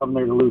there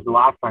to lose the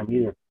last time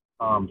either.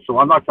 So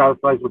I'm not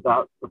satisfied with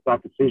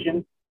that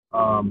decision.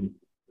 So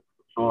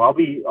I'll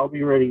be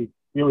ready,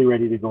 really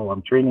ready to go.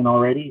 I'm training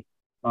already.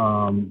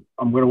 I'm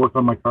going to work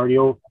on my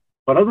cardio.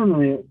 But other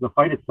than the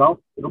fight itself,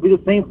 it'll be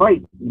the same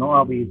fight. You know,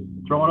 I'll be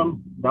throwing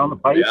them down the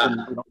pipe,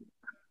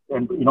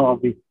 and I'll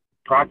be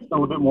practicing a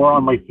little bit more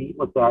on my feet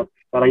with that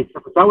ice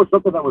surface. That was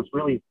something that was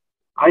really,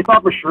 I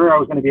thought for sure I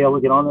was going to be able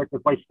to get on there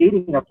because my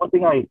skating, that's one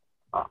thing I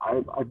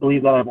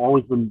believe that I've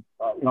always been,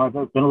 I've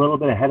been a little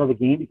bit ahead of the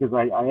game because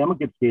I am a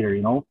good skater,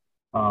 you know.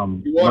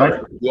 You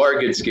are a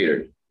good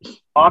skater.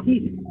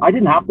 Hockey, I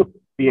didn't have to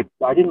be an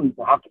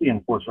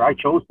enforcer. I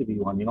chose to be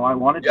one. You know, I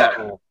wanted that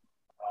role.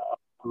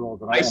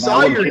 I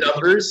saw your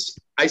numbers.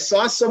 I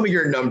saw some of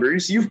your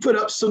numbers. You've put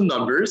up some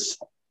numbers.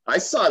 I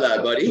saw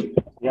that, buddy.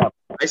 Yeah.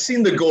 I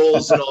seen the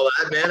goals and all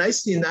that, man. I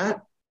seen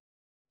that.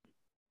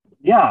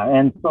 Yeah,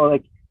 and so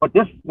like, but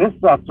this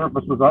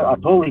surface was a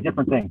totally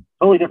different thing,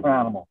 totally different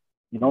animal.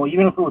 You know,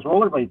 even if it was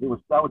rollerblades,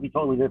 that would be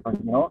totally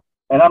different. You know,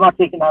 and I'm not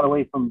taking that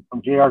away from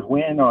JR's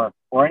win or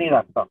any of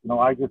that stuff. You know,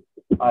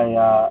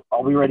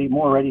 I'll be ready,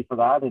 more ready for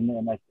that,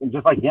 and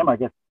just like him, I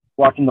guess.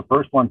 Watching the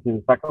first one to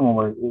the second one,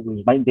 where it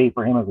was night and day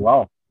for him as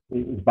well,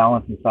 his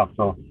balance and stuff.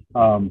 So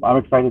I'm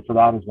excited for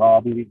that as well.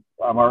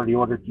 I'm already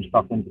ordered some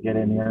stuff in to get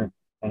in here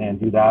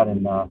and do that,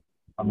 and I'm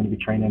going to be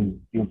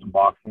training, doing some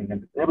boxing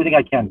and everything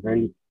I can.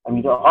 I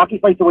mean, hockey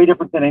fight's way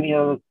different than any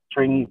other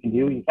training you can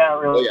do. You can't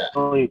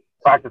really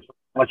practice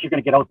unless you're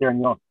going to get out there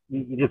and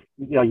you just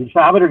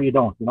have it or you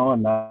don't, you know.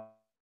 And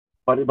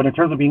but in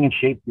terms of being in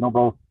shape, you know,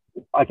 bro,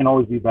 I can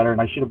always be better, and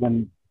I should have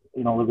been,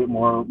 you know, a little bit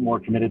more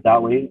committed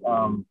that way.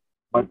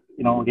 But,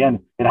 you know, again,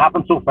 it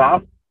happened so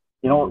fast.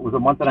 You know, it was a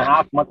month and a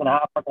half.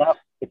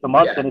 It's a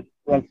month, and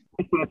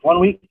it's 1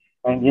 week.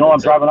 And, you know, I'm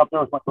driving up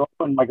there with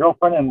my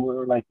girlfriend, and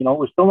we're like, you know,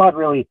 we're still not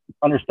really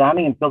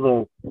understanding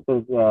until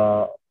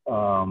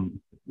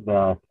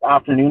the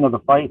afternoon of the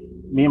fight.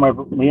 Me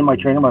and my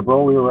trainer, my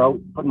bro, we were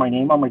out putting my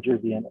name on my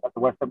jersey at the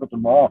West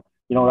Edmonton Mall.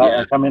 You know,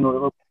 I come in with a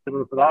little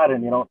bit for that,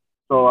 and, you know,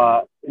 so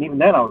and even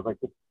then I was like,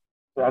 this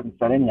hasn't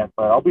set in yet,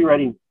 but I'll be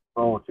ready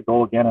to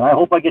go again. And I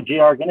hope I get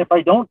JR again. If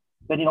I don't,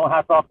 then, you know,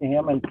 hats off to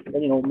him, and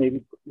you know,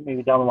 maybe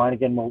down the line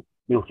again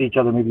we'll see each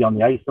other maybe on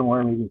the ice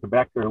somewhere, maybe in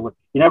Quebec or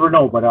you never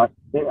know. But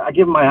I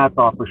give him my hats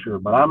off for sure.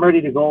 But I'm ready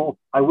to go.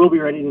 I will be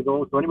ready to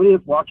go. So anybody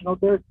that's watching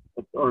out there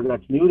or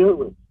that's new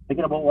to it,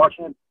 thinking about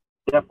watching it,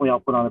 definitely I'll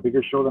put on a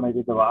bigger show than I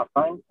did the last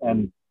time,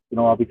 and you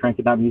know, I'll be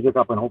cranking that music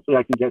up, and hopefully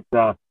I can get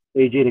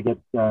AJ to get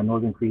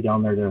Northern Cree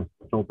down there to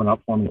open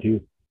up for me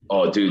too.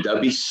 Oh, dude,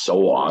 that'd be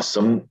so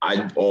awesome.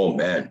 Oh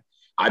man,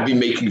 I'd be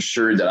making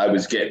sure that I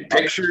was getting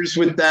pictures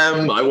with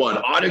them. I want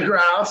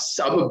autographs.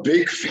 I'm a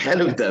big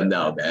fan of them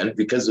now, man,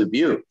 because of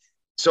you.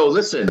 So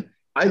listen,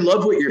 I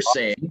love what you're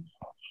saying.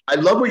 I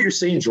love what you're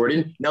saying,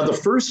 Jordan. Now, the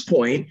first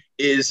point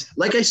is,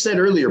 like I said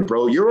earlier,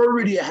 bro, you're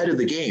already ahead of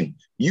the game.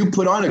 You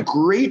put on a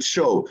great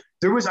show.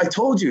 I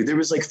told you, there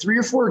was like 3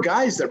 or 4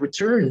 guys that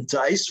returned to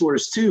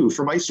ICEWARS 2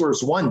 from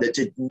ICEWARS 1 that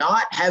did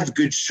not have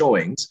good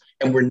showings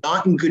and were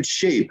not in good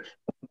shape.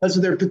 Because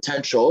of their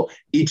potential,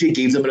 AJ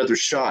gave them another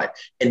shot,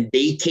 and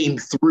they came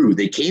through.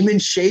 They came in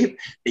shape.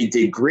 They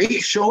did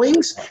great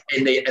showings,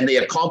 and they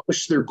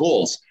accomplished their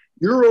goals.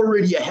 You're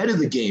already ahead of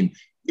the game.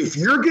 If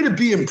you're going to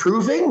be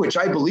improving, which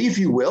I believe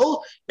you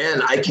will,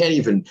 and I can't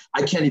even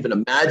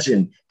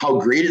imagine how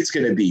great it's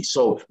going to be.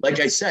 So, like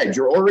I said,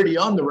 you're already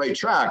on the right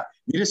track.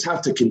 You just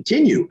have to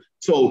continue.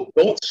 So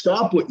don't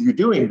stop what you're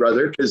doing,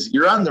 brother, because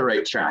you're on the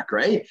right track,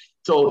 right?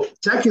 So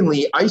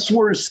secondly,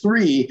 ICEWARS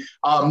 3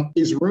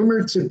 is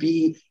rumored to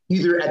be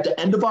either at the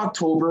end of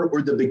October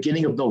or the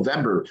beginning of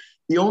November.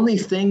 The only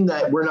thing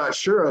that we're not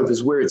sure of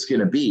is where it's going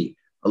to be.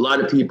 A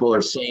lot of people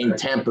are saying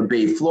Tampa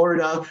Bay,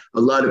 Florida.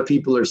 A lot of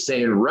people are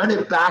saying run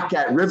it back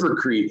at River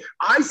Cree.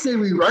 I say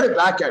we run it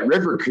back at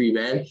River Cree,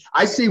 man.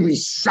 I say we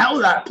sell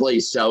that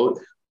place out.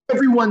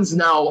 Everyone's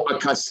now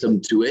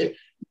accustomed to it.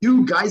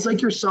 You guys like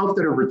yourself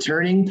that are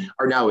returning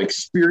are now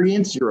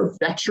experienced. You're a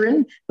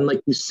veteran. And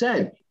like you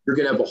said, you're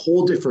going to have a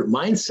whole different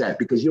mindset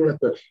because you don't have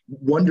to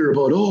wonder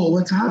about, oh,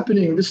 what's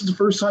happening? This is the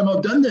first time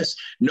I've done this.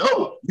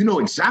 No, you know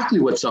exactly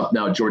what's up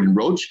now, Jordan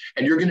Roach,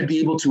 and you're going to be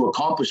able to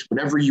accomplish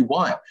whatever you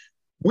want.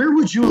 Where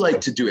would you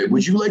like to do it?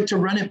 Would you like to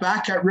run it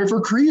back at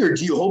River Cree, or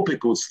do you hope it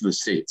goes to the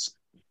States?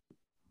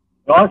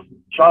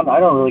 Sean, I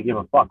don't really give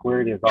a fuck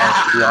where it is.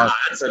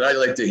 That's what I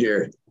like to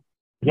hear.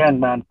 Again,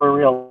 man, for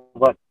real.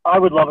 But I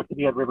would love it to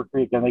be at River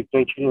Cree again.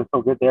 They treated us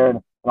so good there,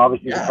 and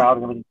obviously the crowd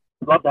and everything.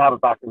 I'd love to have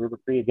it back at River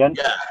Cree again.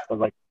 Yeah. But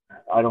like,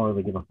 I don't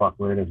really give a fuck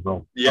where it is,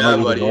 bro. Yeah,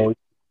 buddy.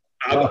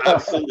 I'm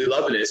absolutely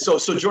loving it. So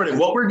Jordan,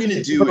 what we're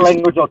gonna do is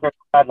language, okay,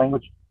 bad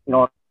language, you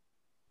know.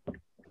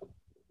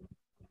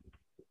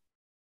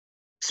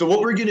 So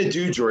what we're going to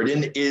do,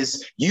 Jordan,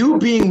 is you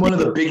being one of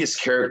the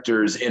biggest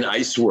characters in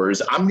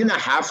ICEWARS, I'm going to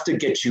have to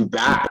get you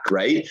back,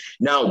 right?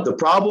 Now, the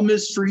problem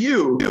is for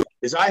you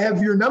is I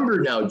have your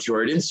number now,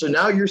 Jordan. So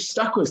now you're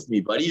stuck with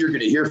me, buddy. You're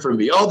going to hear from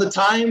me all the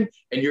time,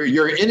 and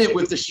you're in it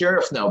with the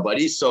sheriff now,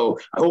 buddy. So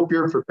I hope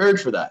you're prepared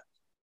for that.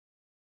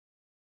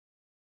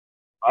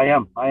 I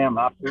am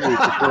absolutely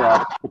for sure.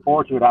 I look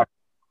forward to it. Actually,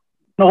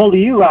 a hold of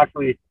you,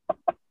 actually.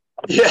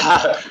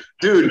 Yeah,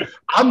 dude,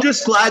 I'm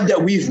just glad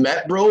that we've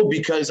met, bro,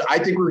 because I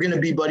think we're going to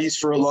be buddies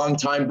for a long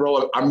time,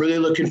 bro. I'm really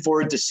looking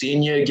forward to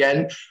seeing you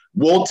again.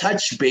 We'll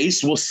touch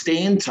base. We'll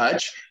stay in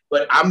touch.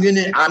 But I'm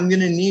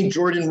gonna need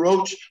Jordan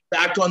Roach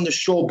back on the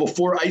show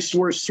before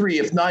ICEWARS 3,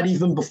 if not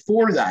even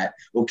before that,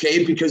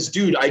 okay? Because,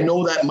 dude, I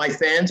know that my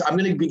fans, I'm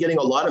gonna be getting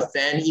a lot of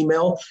fan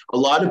email. A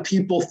lot of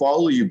people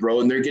follow you, bro,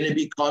 and they're gonna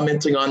be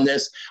commenting on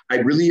this. I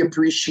really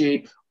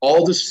appreciate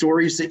all the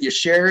stories that you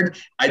shared.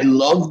 I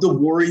love the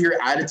warrior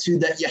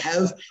attitude that you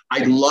have.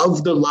 I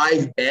love the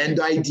live band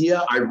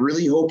idea. I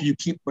really hope you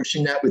keep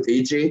pushing that with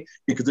AJ,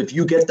 because if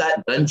you get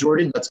that done,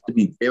 Jordan, that's gonna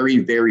be very,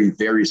 very,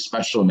 very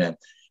special, man.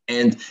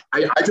 And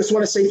I just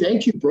want to say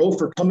thank you, bro,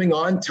 for coming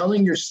on,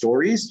 telling your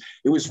stories.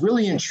 It was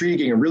really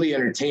intriguing and really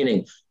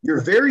entertaining.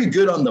 You're very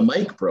good on the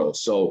mic, bro.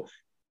 So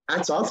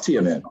hats off to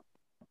you, man.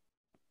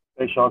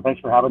 Hey, Sean,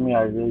 thanks for having me.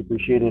 I really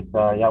appreciate it.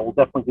 Yeah, we'll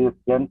definitely do this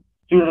again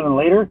sooner than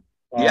later.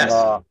 And, yes.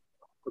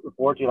 Looking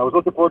forward to it. I was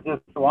looking forward to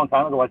this a long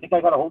time ago. I think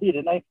I got a hold of you,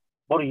 didn't I?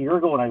 About a year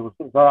ago, and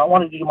I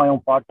wanted to do my own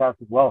podcast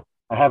as well.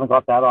 I haven't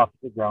got that off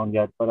the ground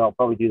yet, but I'll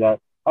probably do that.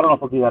 I don't know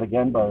if I'll do that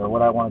again, or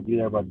what I want to do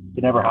there, but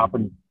it never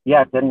happened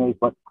yet anyways.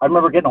 But I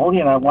remember getting a hold of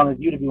you, and I wanted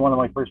you to be one of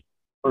my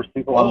first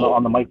people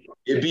on the mic.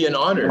 It'd be an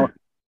honor. You know,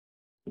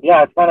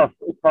 yeah, it's kind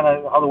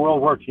of how the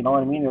world works, you know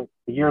what I mean?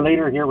 A year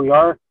later, here we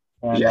are,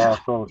 and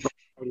so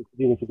ready to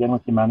do this again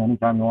with you, man,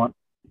 anytime you want.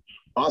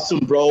 Awesome,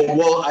 bro.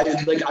 Well,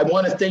 I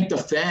want to thank the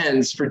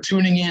fans for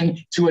tuning in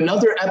to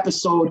another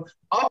episode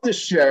of The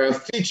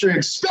Sheriff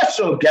featuring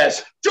special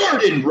guest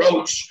Jordan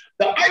Roach,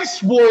 the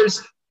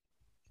ICEWARS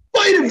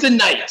Fight of the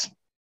Night.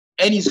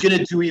 And he's going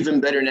to do even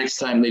better next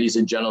time, ladies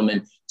and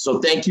gentlemen. So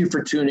thank you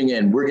for tuning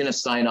in. We're going to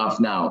sign off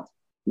now.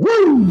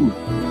 Woo!